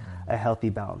replace a healthy,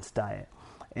 balanced diet.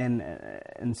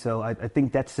 And so I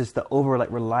think that's just the over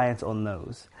reliance on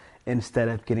those instead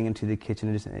of getting into the kitchen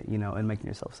and just, and making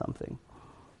yourself something.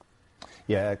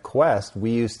 Yeah, at Quest,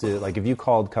 we used to, if you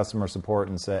called customer support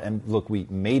and said, and look, we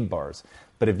made bars,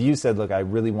 but if you said, look, I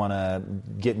really want to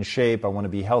get in shape, I want to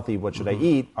be healthy, what should I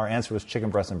eat? Our answer was chicken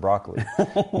breast and broccoli.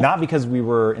 Not because we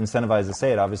were incentivized to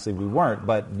say it, obviously we weren't,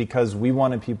 but because we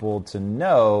wanted people to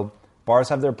know bars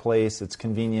have their place, it's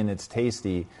convenient, it's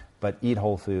tasty, but eat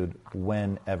whole food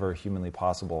whenever humanly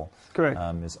possible. Correct.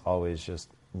 Is always just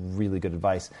really good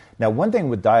advice. Now, one thing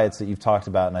with diets that you've talked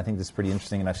about, and I think this is pretty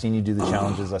interesting, and I've seen you do the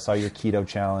challenges. I saw your keto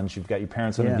challenge. You've got your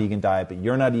parents on a vegan diet, but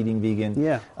you're not eating vegan.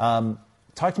 Yeah.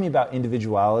 Talk to me about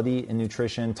individuality in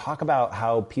nutrition. Talk about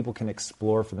how people can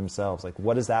explore for themselves.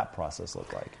 What does that process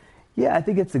look like? Yeah, I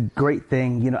think it's a great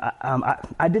thing.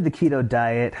 I did the keto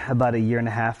diet about 1.5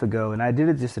 years ago, and I did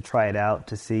it just to try it out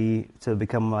to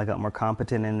become more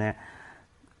competent in that.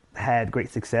 Had great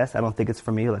success. I don't think it's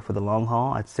for me, for the long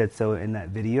haul. I said so in that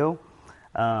video.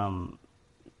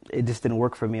 It just didn't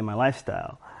work for me in my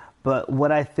lifestyle. But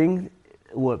what I think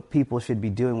what people should be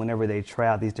doing whenever they try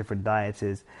out these different diets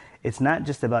is it's not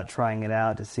just about trying it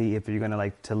out to see if you're going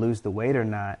to to lose the weight or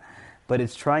not, but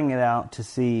it's trying it out to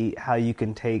see how you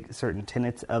can take certain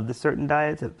tenets of the certain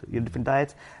diets, of your different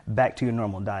diets, back to your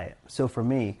normal diet. So for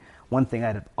me, one thing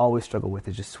I'd always struggle with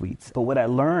is just sweets. But what I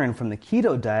learned from the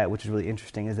keto diet, which is really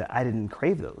interesting, is that I didn't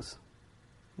crave those.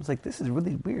 I was like, this is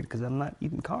really weird because I'm not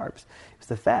eating carbs. It's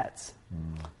the fats.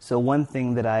 So one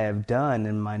thing that I have done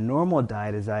in my normal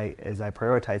diet is I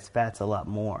prioritize fats a lot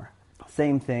more.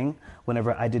 Same thing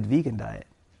whenever I did vegan diet.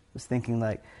 I was thinking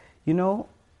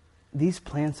these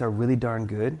plants are really darn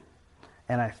good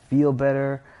and I feel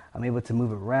better. I'm able to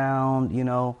move around,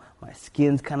 my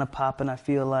skin's kind of popping, I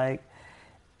feel like.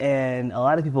 And a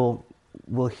lot of people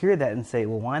will hear that and say,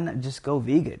 well, why not just go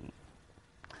vegan?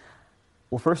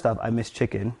 Well, first off, I miss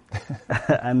chicken.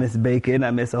 I miss bacon.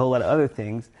 I miss a whole lot of other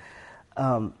things.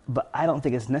 But I don't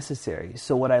think it's necessary.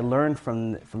 So what I learned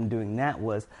from doing that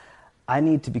was I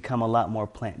need to become a lot more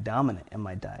plant dominant in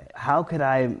my diet. How could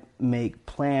I make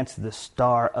plants the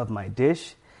star of my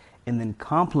dish and then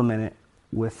complement it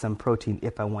with some protein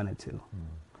if I wanted to?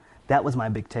 That was my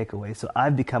big takeaway. So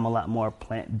I've become a lot more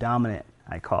plant dominant,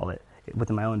 I call it,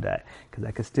 within my own diet, because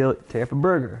I could still tear up a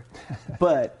burger,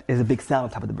 but there's a big salad on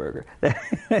top of the burger.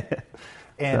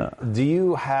 And do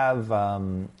you have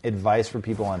advice for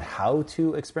people on how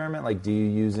to experiment? Do you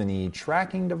use any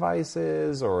tracking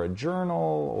devices or a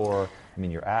journal? Or,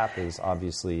 your app is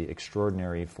obviously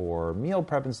extraordinary for meal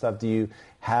prep and stuff. Do you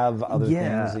have other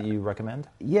things that you recommend?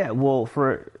 Yeah, well,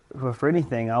 for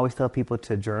anything, I always tell people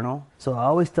to journal. So I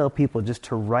always tell people just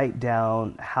to write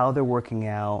down how they're working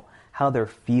out, how they're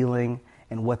feeling,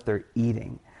 and what they're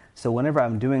eating. So whenever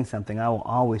I'm doing something, I will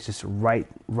always just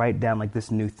write down this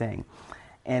new thing.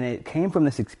 And it came from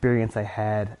this experience I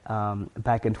had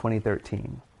back in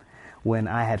 2013 when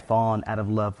I had fallen out of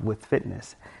love with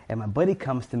fitness. And my buddy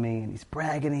comes to me and he's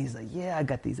bragging. He's like, yeah, I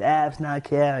got these abs now,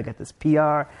 Kev. I got this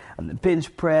PR on the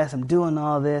bench press. I'm doing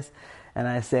all this. And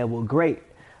I said, well, great.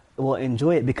 Well,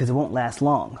 enjoy it because it won't last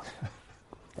long.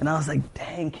 And I was like,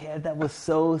 dang, Kev, that was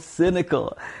so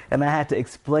cynical. And I had to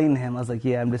explain to him. I was like,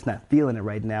 yeah, I'm just not feeling it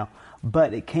right now.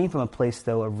 But it came from a place,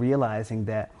 though, of realizing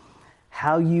that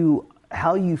how you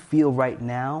feel right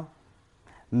now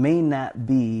may not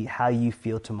be how you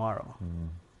feel tomorrow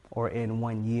or in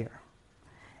 1 year.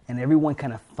 And everyone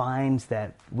kind of finds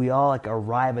that we all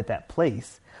arrive at that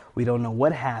place. We don't know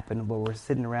what happened, but we're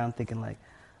sitting around thinking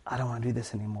I don't want to do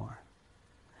this anymore.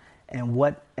 And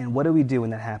what do we do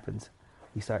when that happens?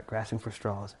 We start grasping for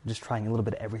straws, just trying a little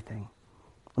bit of everything.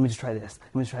 Let me just try this.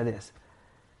 Let me just try this.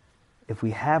 If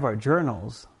we have our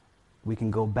journals, we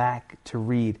can go back to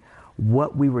read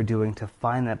what we were doing to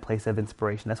find that place of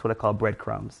inspiration. That's what I call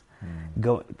breadcrumbs.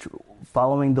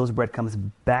 Following those breadcrumbs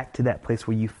back to that place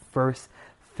where you first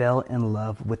fell in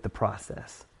love with the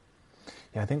process.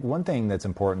 Yeah, I think one thing that's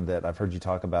important that I've heard you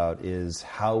talk about is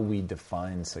how we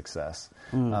define success.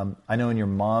 I know in your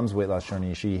mom's weight loss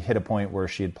journey, she hit a point where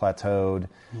she had plateaued,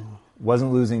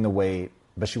 wasn't losing the weight,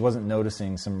 but she wasn't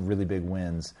noticing some really big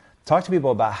wins. Talk to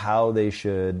people about how they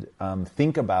should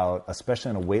think about,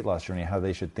 especially on a weight loss journey, how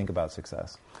they should think about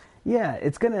success. Yeah,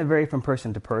 it's going to vary from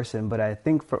person to person, but I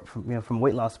think from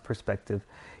weight loss perspective,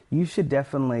 you should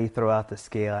definitely throw out the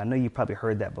scale. I know you probably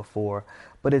heard that before,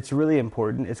 but it's really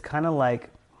important. It's kind of like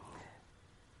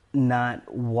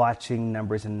not watching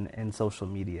numbers in social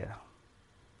media,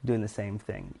 doing the same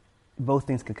thing. Both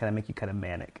things can kind of make you kind of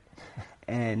manic,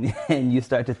 and you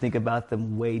start to think about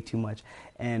them way too much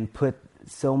and put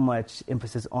so much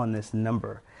emphasis on this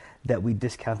number that we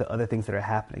discount the other things that are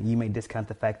happening. You may discount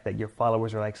the fact that your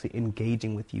followers are actually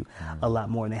engaging with you a lot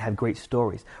more and they have great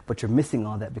stories, but you're missing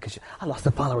all that because I lost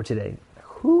a follower today.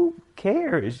 Who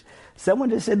cares?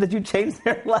 Someone just said that you changed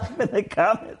their life in the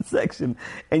comment section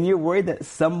and you're worried that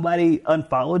somebody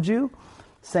unfollowed you.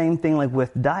 Same thing like with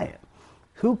diet.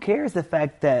 Who cares the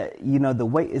fact that, the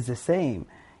weight is the same?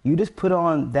 You just put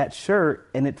on that shirt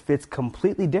and it fits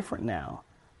completely different now.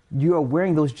 You are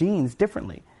wearing those jeans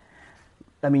differently.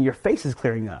 I mean, your face is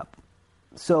clearing up.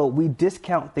 So we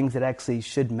discount things that actually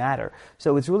should matter.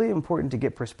 So it's really important to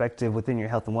get perspective within your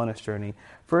health and wellness journey.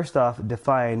 First off,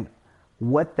 define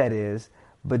what that is,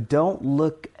 but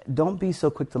don't be so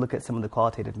quick to look at some of the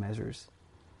qualitative measures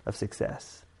of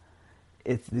success.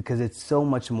 It's because it's so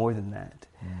much more than that.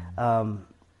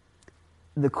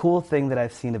 The cool thing that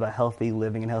I've seen about healthy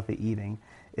living and healthy eating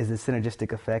is the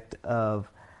synergistic effect of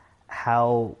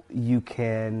how you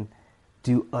can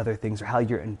do other things or how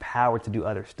you're empowered to do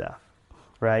other stuff,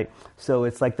 right? So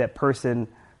it's like that person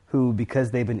who,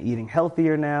 because they've been eating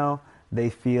healthier now, they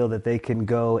feel that they can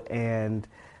go and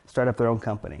start up their own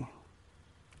company.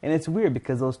 And it's weird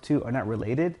because those two are not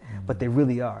related, but they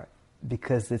really are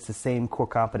because it's the same core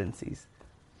competencies.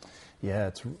 Yeah,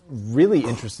 it's really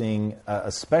interesting,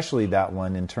 especially that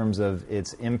one in terms of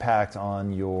its impact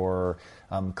on your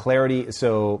clarity.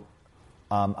 So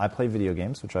I play video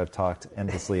games, which I've talked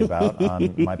endlessly about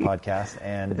on my podcast.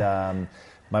 And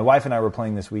my wife and I were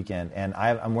playing this weekend, and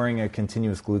I'm wearing a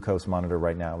continuous glucose monitor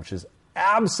right now, which is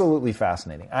absolutely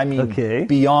fascinating. I mean,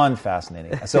 beyond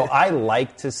fascinating. So I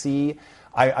like to see...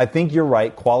 I think you're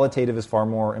right. Qualitative is far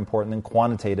more important than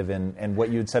quantitative. And what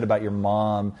you had said about your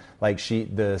mom, like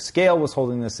the scale was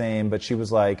holding the same, but she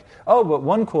was like, oh, but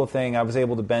one cool thing, I was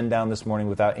able to bend down this morning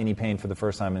without any pain for the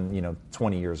first time in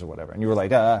 20 years or whatever. And you were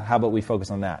like, how about we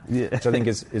focus on that? Yeah. Which I think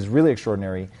is really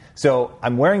extraordinary. So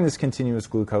I'm wearing this continuous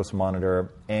glucose monitor,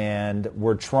 and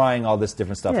we're trying all this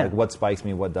different stuff, like what spikes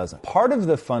me, what doesn't. Part of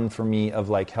the fun for me of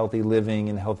like healthy living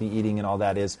and healthy eating and all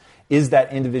that is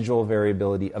that individual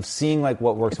variability of seeing like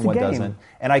what works and what doesn't.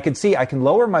 And I can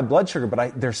lower my blood sugar,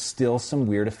 but there's still some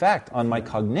weird effect on my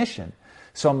cognition.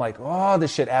 So I'm like, oh,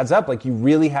 this shit adds up. Like you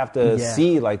really have to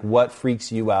see like what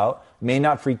freaks you out, may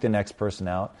not freak the next person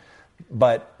out,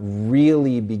 but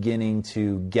really beginning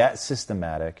to get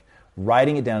systematic,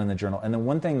 writing it down in the journal. And then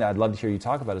one thing that I'd love to hear you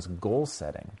talk about is goal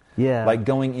setting. Yeah. Like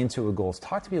going into a goals.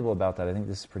 Talk to people about that. I think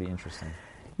this is pretty interesting.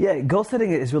 Yeah, goal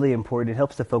setting is really important. It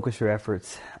helps to focus your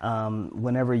efforts.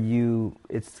 Whenever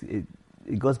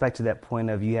it goes back to that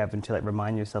point of you having to like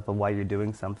remind yourself of why you're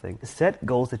doing something. Set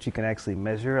goals that you can actually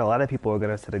measure. A lot of people are going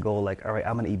to set a goal like, all right,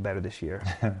 I'm going to eat better this year.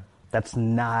 That's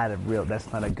not a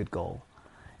good goal.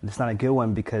 And it's not a good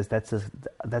one because that's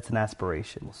an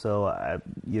aspiration. So,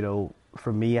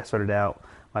 for me, I started out,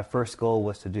 my first goal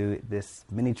was to do this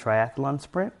mini triathlon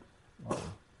sprint.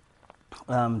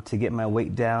 To get my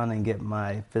weight down and get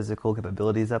my physical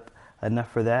capabilities up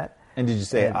enough for that. And did you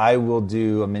say, I will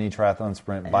do a mini triathlon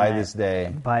sprint by this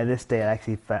day? By this day, I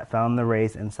actually found the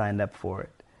race and signed up for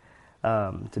it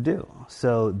to do.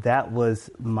 So that was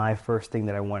my first thing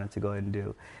that I wanted to go ahead and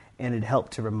do. And it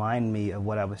helped to remind me of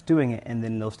what I was doing. And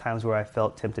then those times where I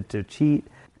felt tempted to cheat,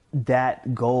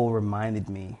 that goal reminded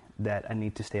me that I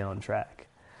need to stay on track.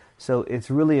 So it's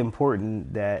really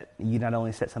important that you not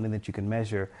only set something that you can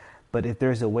measure, but if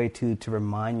there's a way to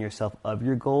remind yourself of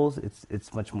your goals,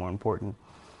 it's much more important.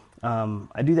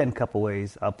 I do that in a couple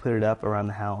ways. I'll put it up around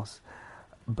the house.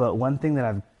 But one thing that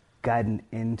I've gotten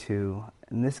into,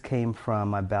 and this came from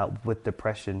my bout with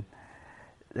depression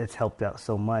that's helped out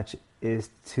so much, is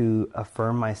to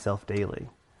affirm myself daily.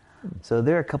 So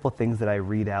there are a couple things that I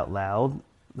read out loud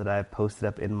that I've posted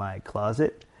up in my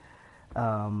closet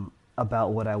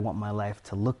about what I want my life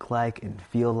to look like and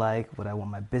feel like, what I want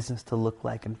my business to look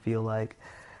like and feel like,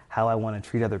 how I want to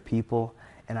treat other people.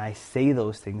 And I say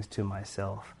those things to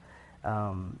myself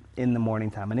in the morning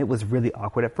time. And it was really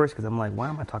awkward at first because I'm like, why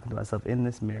am I talking to myself in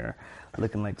this mirror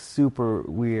looking like super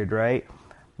weird, right?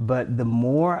 But the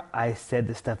more I said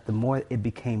this stuff, the more it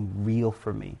became real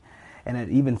for me. And at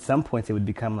even some points it would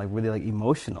become like really like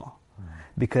emotional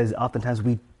because oftentimes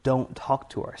we don't talk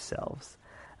to ourselves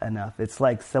enough. It's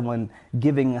like someone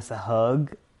giving us a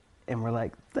hug and we're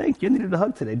like, thank you, I needed a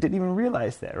hug today. Didn't even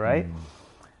realize that, right?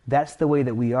 that's the way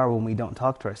that we are when we don't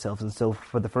talk to ourselves. And so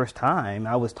for the first time,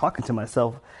 I was talking to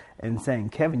myself and saying,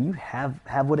 Kevin, you have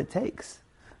what it takes.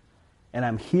 And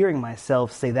I'm hearing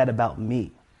myself say that about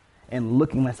me and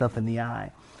looking myself in the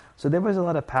eye. So there was a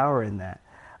lot of power in that.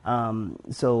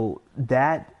 So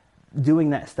that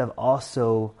doing that stuff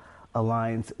also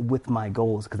aligns with my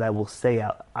goals, because I will say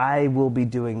out, I will be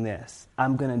doing this.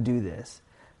 I'm going to do this.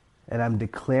 And I'm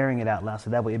declaring it out loud,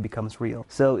 so that way it becomes real.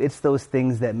 So it's those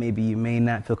things that maybe you may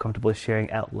not feel comfortable sharing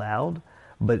out loud,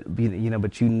 but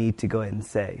but you need to go ahead and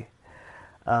say.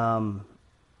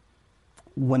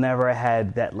 Whenever I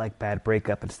had that like bad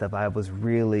breakup and stuff, I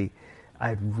really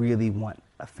want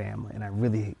a family, and I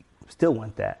really still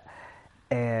want that.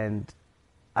 And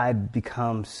I'd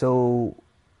become so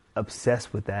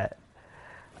obsessed with that,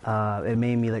 it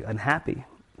made me like unhappy.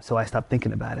 So I stopped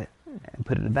thinking about it and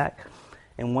put it back.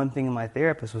 And one thing my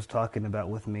therapist was talking about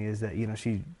with me is that,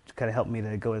 she kind of helped me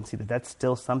to go and see that that's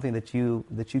still something that you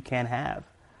can have.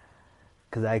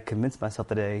 Because I convinced myself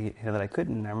that I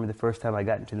couldn't. And I remember the first time I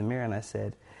got into the mirror and I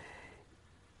said,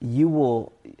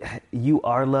 you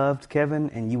are loved,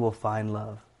 Kevin, and you will find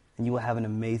love. And you will have an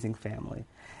amazing family.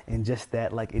 And just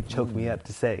that, like, it choked me up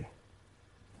to say.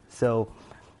 So,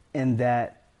 and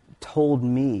that told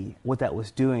me what that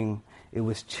was doing. It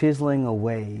was chiseling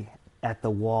away at the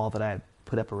wall that I had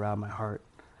put up around my heart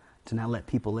to not let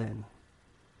people in.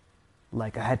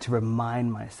 Like, I had to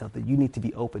remind myself that you need to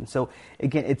be open. So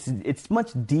again, it's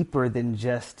much deeper than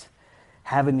just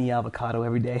having the avocado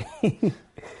every day.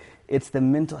 It's the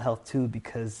mental health too,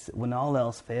 because when all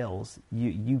else fails,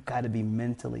 you got to be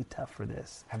mentally tough for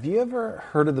this. Have you ever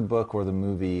heard of the book or the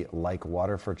movie Like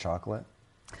Water for Chocolate?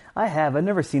 I have. I've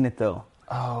never seen it though.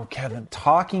 Oh, Kevin,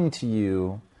 talking to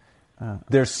you,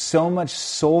 there's so much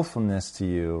soulfulness to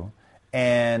you.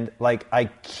 And like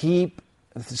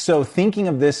so thinking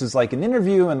of this as like an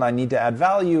interview, and I need to add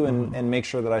value and make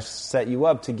sure that I set you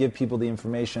up to give people the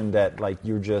information that like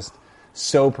you're just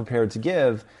so prepared to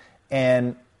give.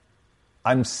 And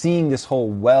I'm seeing this whole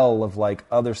well of like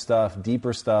other stuff,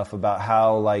 deeper stuff about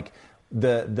how like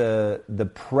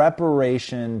the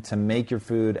preparation to make your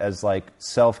food as like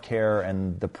self-care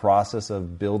and the process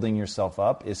of building yourself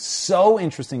up is so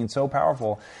interesting and so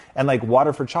powerful. And like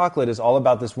Water for Chocolate is all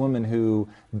about this woman who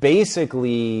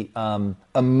basically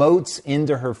emotes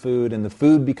into her food, and the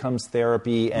food becomes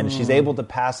therapy, and she's able to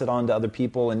pass it on to other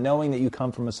people, and knowing that you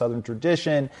come from a Southern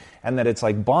tradition and that it's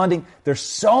like bonding. There's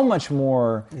so much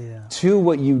more to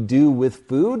what you do with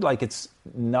food. Like, it's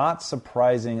not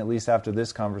surprising, at least after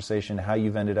this conversation, how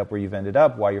you've ended up where you've ended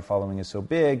up, why your following is so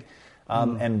big,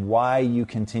 and why you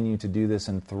continue to do this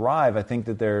and thrive. I think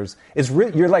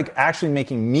that you're like actually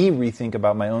making me rethink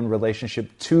about my own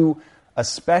relationship to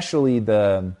especially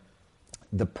the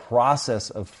process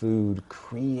of food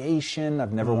creation.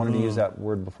 I've never wanted to use that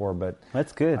word before, but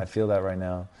that's good. I feel that right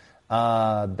now.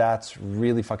 That's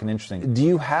really fucking interesting. Do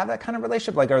you have that kind of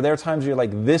relationship? Like, are there times where you're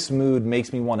like, this mood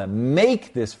makes me want to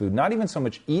make this food, not even so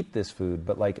much eat this food,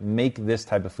 but like make this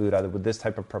type of food, either with this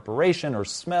type of preparation or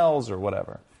smells or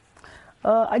whatever?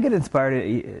 I get inspired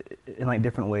in like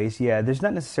different ways. Yeah, there's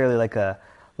not necessarily like a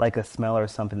smell or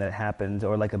something that happens,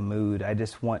 or like a mood. I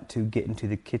just want to get into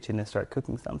the kitchen and start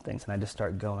cooking some things, and I just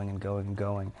start going and going and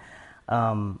going.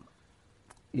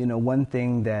 One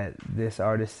thing that this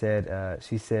artist said,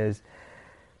 she says,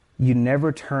 you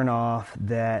never turn off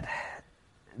that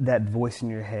voice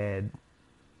in your head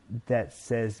that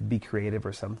says be creative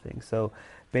or something. So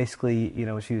basically,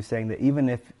 she was saying that even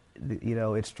if,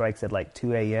 it strikes at like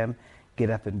 2 a.m., get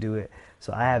up and do it.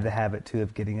 So I have the habit too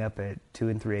of getting up at 2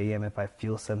 and 3 a.m. if I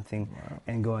feel something,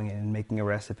 and going in and making a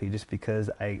recipe, just because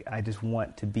I just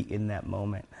want to be in that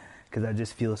moment, because I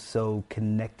just feel so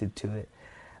connected to it.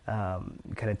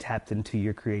 Kind of tapped into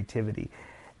your creativity.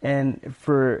 And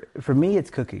for me, it's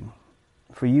cooking.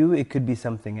 For you, it could be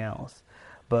something else.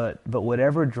 But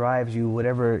whatever drives you,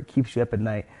 whatever keeps you up at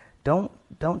night, don't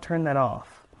turn that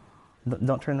off.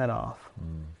 Don't turn that off.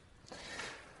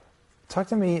 Talk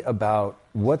to me about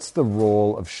what's the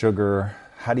role of sugar.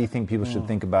 How do you think people should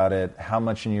think about it? How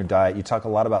much in your diet? You talk a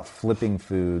lot about flipping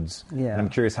foods. Yeah. And I'm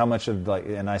curious how much of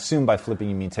and I assume by flipping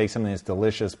you mean take something that's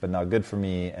delicious but not good for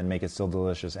me and make it still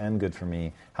delicious and good for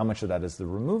me. How much of that is the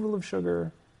removal of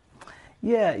sugar?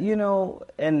 Yeah,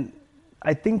 and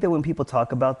I think that when people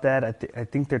talk about that, I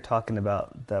think they're talking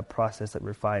about the process that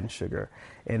refines sugar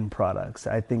in products.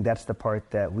 I think that's the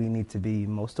part that we need to be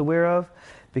most aware of,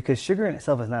 because sugar in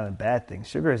itself is not a bad thing.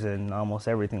 Sugar is in almost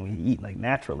everything we eat, like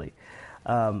naturally.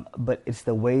 But it's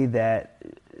the way that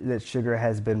sugar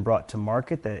has been brought to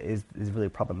market that is really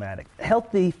problematic.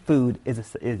 Healthy food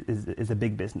is a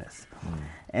big business.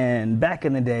 And back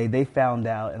in the day, they found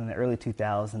out in the early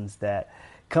 2000s that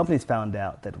companies found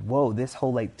out that, whoa, this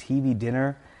whole like TV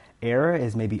dinner era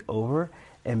is maybe over.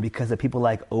 And because of people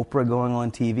like Oprah going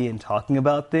on TV and talking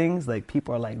about things, like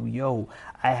people are like, yo,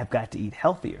 I have got to eat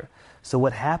healthier. So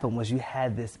what happened was you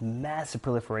had this massive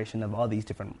proliferation of all these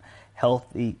different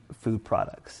healthy food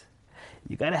products.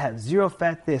 You got to have zero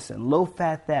fat this and low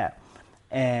fat that.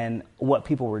 And what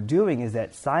people were doing is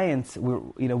that science,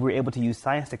 we're able to use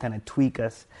science to kind of tweak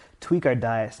our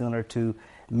diets in order to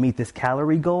meet this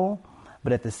calorie goal.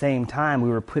 But at the same time, we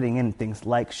were putting in things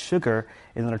like sugar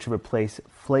in order to replace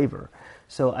flavor.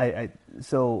 So I'm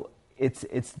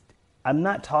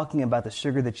not talking about the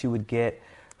sugar that you would get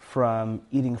from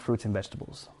eating fruits and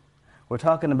vegetables. We're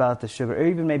talking about the sugar,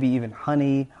 or maybe even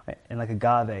honey and like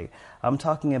agave. I'm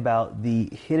talking about the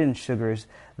hidden sugars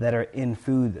that are in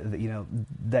food that,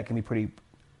 that can be pretty,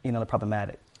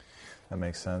 problematic. That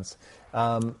makes sense.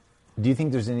 Do you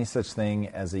think there's any such thing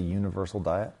as a universal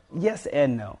diet? Yes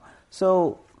and no.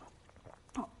 So,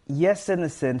 yes, in the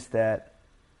sense that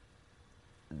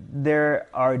there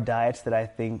are diets that I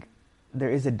think, there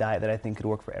is a diet that I think could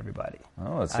work for everybody.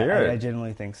 Oh, let's hear it. I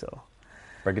genuinely think so.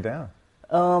 Break it down.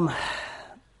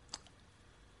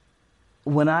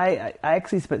 When I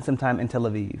actually spent some time in Tel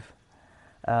Aviv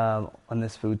on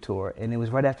this food tour, and it was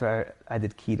right after I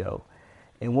did keto.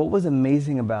 And what was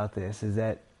amazing about this is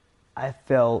that I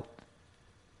felt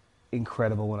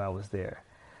incredible when I was there.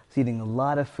 I was eating a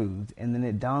lot of foods, and then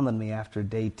it dawned on me after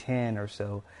day 10 or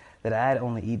so that I had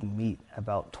only eaten meat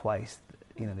about twice,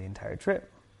 the entire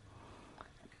trip.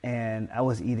 And I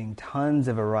was eating tons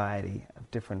of variety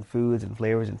of different foods and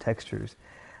flavors and textures,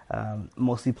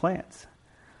 mostly plants.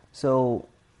 So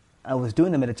I was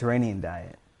doing the Mediterranean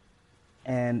diet.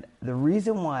 And the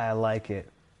reason why I like it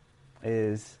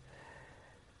is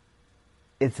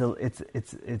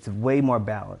it's way more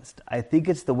balanced. I think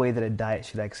it's the way that a diet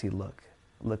should actually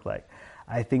look like.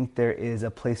 I think there is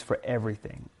a place for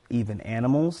everything, even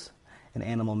animals and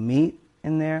animal meat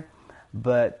in there.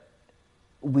 But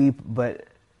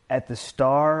at the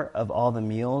star of all the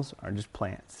meals are just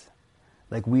plants.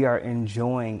 Like we are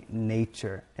enjoying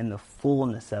nature and the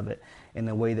fullness of it in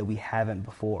a way that we haven't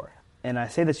before. And I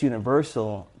say that's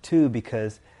universal too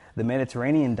because the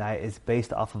Mediterranean diet is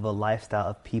based off of a lifestyle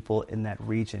of people in that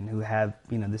region who have,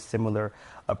 this similar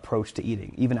approach to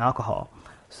eating, even alcohol.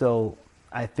 So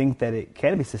I think that it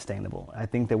can be sustainable. I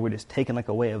think that we're just taking like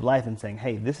a way of life and saying,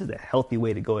 hey, this is a healthy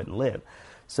way to go ahead and live.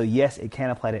 So yes, it can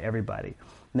apply to everybody.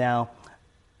 Now,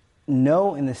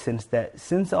 no, in the sense that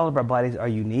since all of our bodies are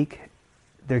unique,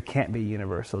 there can't be a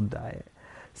universal diet.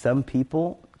 Some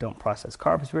people don't process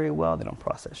carbs very well. They don't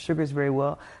process sugars very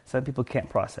well. Some people can't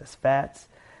process fats.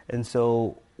 And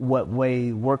so what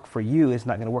way work for you is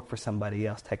not going to work for somebody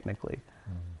else technically.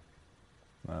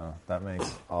 Wow, that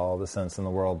makes all the sense in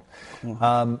the world.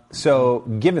 So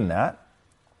given that,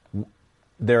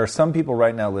 there are some people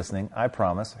right now listening, I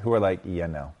promise, who are like, yeah,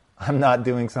 no. I'm not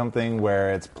doing something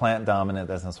where it's plant dominant.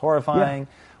 That sounds horrifying. Yeah.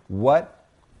 What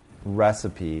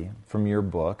recipe from your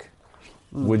book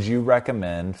would you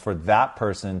recommend for that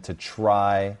person to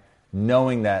try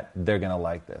knowing that they're going to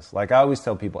like this? Like I always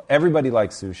tell people, everybody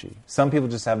likes sushi. Some people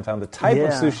just haven't found the type of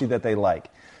sushi that they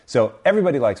like. So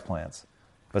everybody likes plants.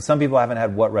 But some people haven't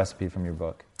had what recipe from your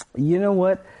book? You know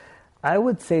what? I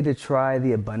would say to try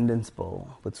the Abundance Bowl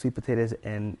with sweet potatoes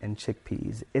and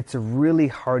chickpeas. It's a really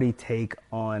hearty take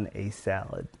on a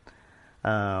salad.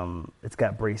 It's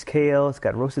got braised kale, it's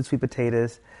got roasted sweet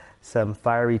potatoes, some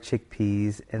fiery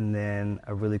chickpeas, and then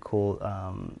a really cool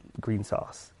green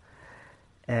sauce.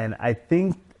 And I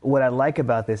think what I like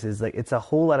about this is like it's a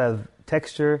whole lot of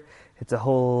texture, it's a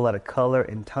whole lot of color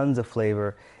and tons of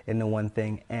flavor into one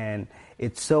thing. And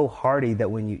it's so hearty that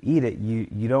when you eat it,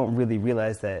 you don't really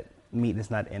realize that meat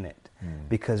is not in it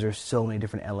because there's so many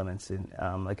different elements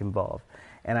involved.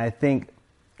 And I think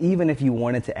even if you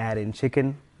wanted to add in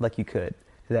chicken, like you could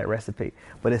to that recipe,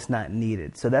 but it's not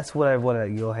needed. So that's what I want to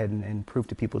go ahead and prove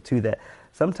to people too, that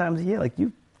sometimes,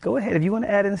 you go ahead. If you want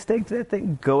to add in steak to that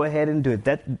thing, go ahead and do it.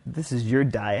 This is your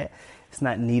diet. It's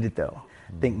not needed though.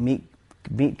 I think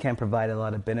meat can provide a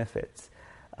lot of benefits.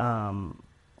 And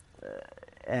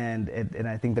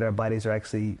I think that our bodies are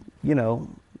actually,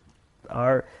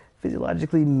 are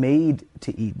physiologically made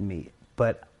to eat meat,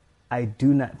 but I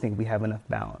do not think we have enough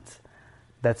balance.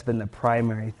 That's been the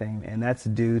primary thing, and that's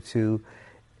due to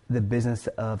the business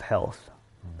of health,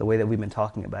 the way that we've been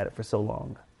talking about it for so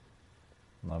long.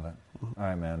 Love it. All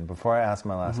right, man. Before I ask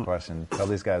my last question, tell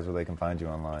these guys where they can find you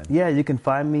online. Yeah, you can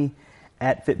find me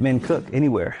at FitMenCook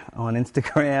anywhere, on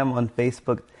Instagram, on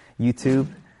Facebook, YouTube,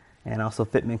 and also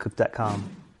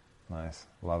fitmencook.com. Nice.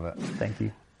 Love it. Thank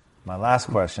you. My last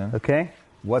question. Okay.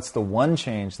 What's the one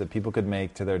change that people could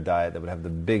make to their diet that would have the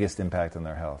biggest impact on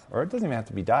their health? Or it doesn't even have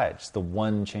to be diet, just the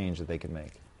one change that they could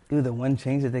make. Ooh, the one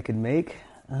change that they could make?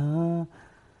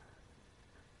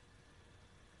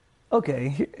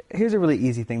 Okay, here's a really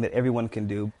easy thing that everyone can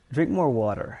do. Drink more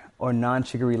water or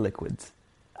non-sugary liquids.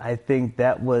 I think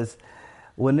that was,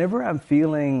 whenever I'm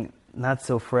feeling not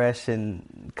so fresh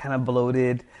and kind of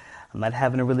bloated, I'm not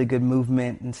having a really good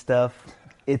movement and stuff,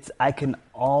 I can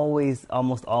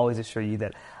almost always assure you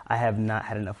that I have not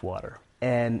had enough water.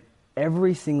 And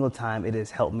every single time it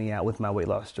has helped me out with my weight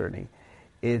loss journey.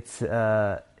 It's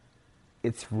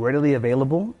readily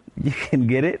available. You can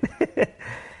get it.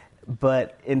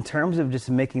 But in terms of just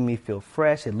making me feel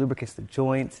fresh, it lubricates the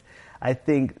joints. I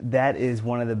think that is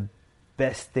one of the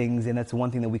best things, and that's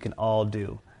one thing that we can all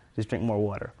do. Just drink more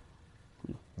water.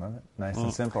 Love it. Nice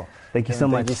and simple. Thank you so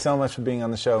much. Thank you so much for being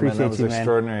on the show, Appreciate man. That was you,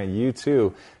 extraordinary. You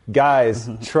too. Guys,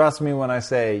 trust me when I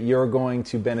say you're going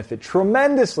to benefit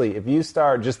tremendously if you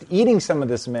start just eating some of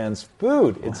this man's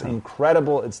food. It's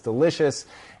incredible. It's delicious.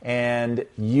 And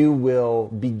you will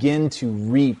begin to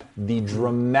reap the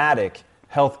dramatic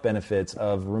health benefits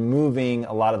of removing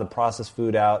a lot of the processed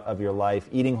food out of your life,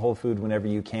 eating whole food whenever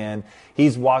you can.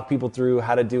 He's walked people through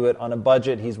how to do it on a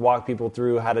budget. He's walked people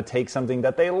through how to take something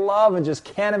that they love and just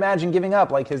can't imagine giving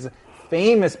up, like his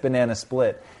famous banana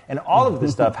split. And all of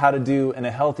this stuff, how to do in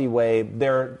a healthy way.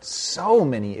 There are so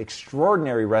many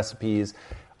extraordinary recipes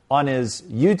on his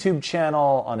YouTube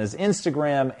channel, on his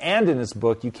Instagram, and in his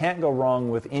book. You can't go wrong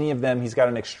with any of them. He's got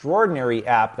an extraordinary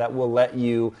app that will let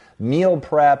you meal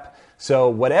prep. So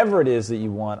whatever it is that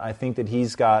you want, I think that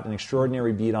he's got an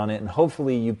extraordinary beat on it. And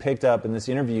hopefully you picked up in this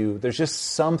interview, there's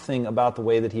just something about the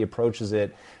way that he approaches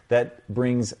it that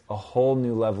brings a whole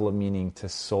new level of meaning to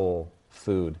soul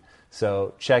food.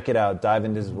 So check it out. Dive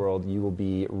into his world. You will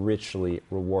be richly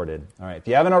rewarded. All right. If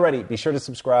you haven't already, be sure to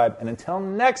subscribe. And until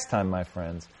next time, my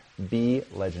friends, be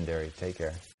legendary. Take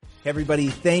care. Hey everybody,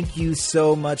 thank you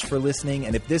so much for listening.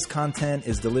 And if this content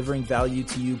is delivering value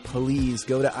to you, please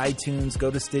go to iTunes, go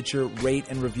to Stitcher, rate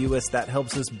and review us. That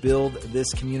helps us build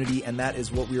this community, and that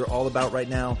is what we are all about right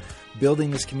now. Building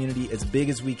this community as big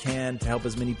as we can to help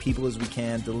as many people as we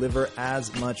can, deliver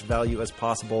as much value as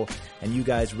possible. And you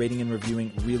guys rating and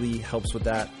reviewing really helps with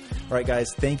that. All right,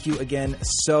 guys, thank you again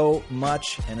so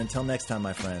much. And until next time,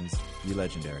 my friends, be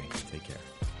legendary. Take care.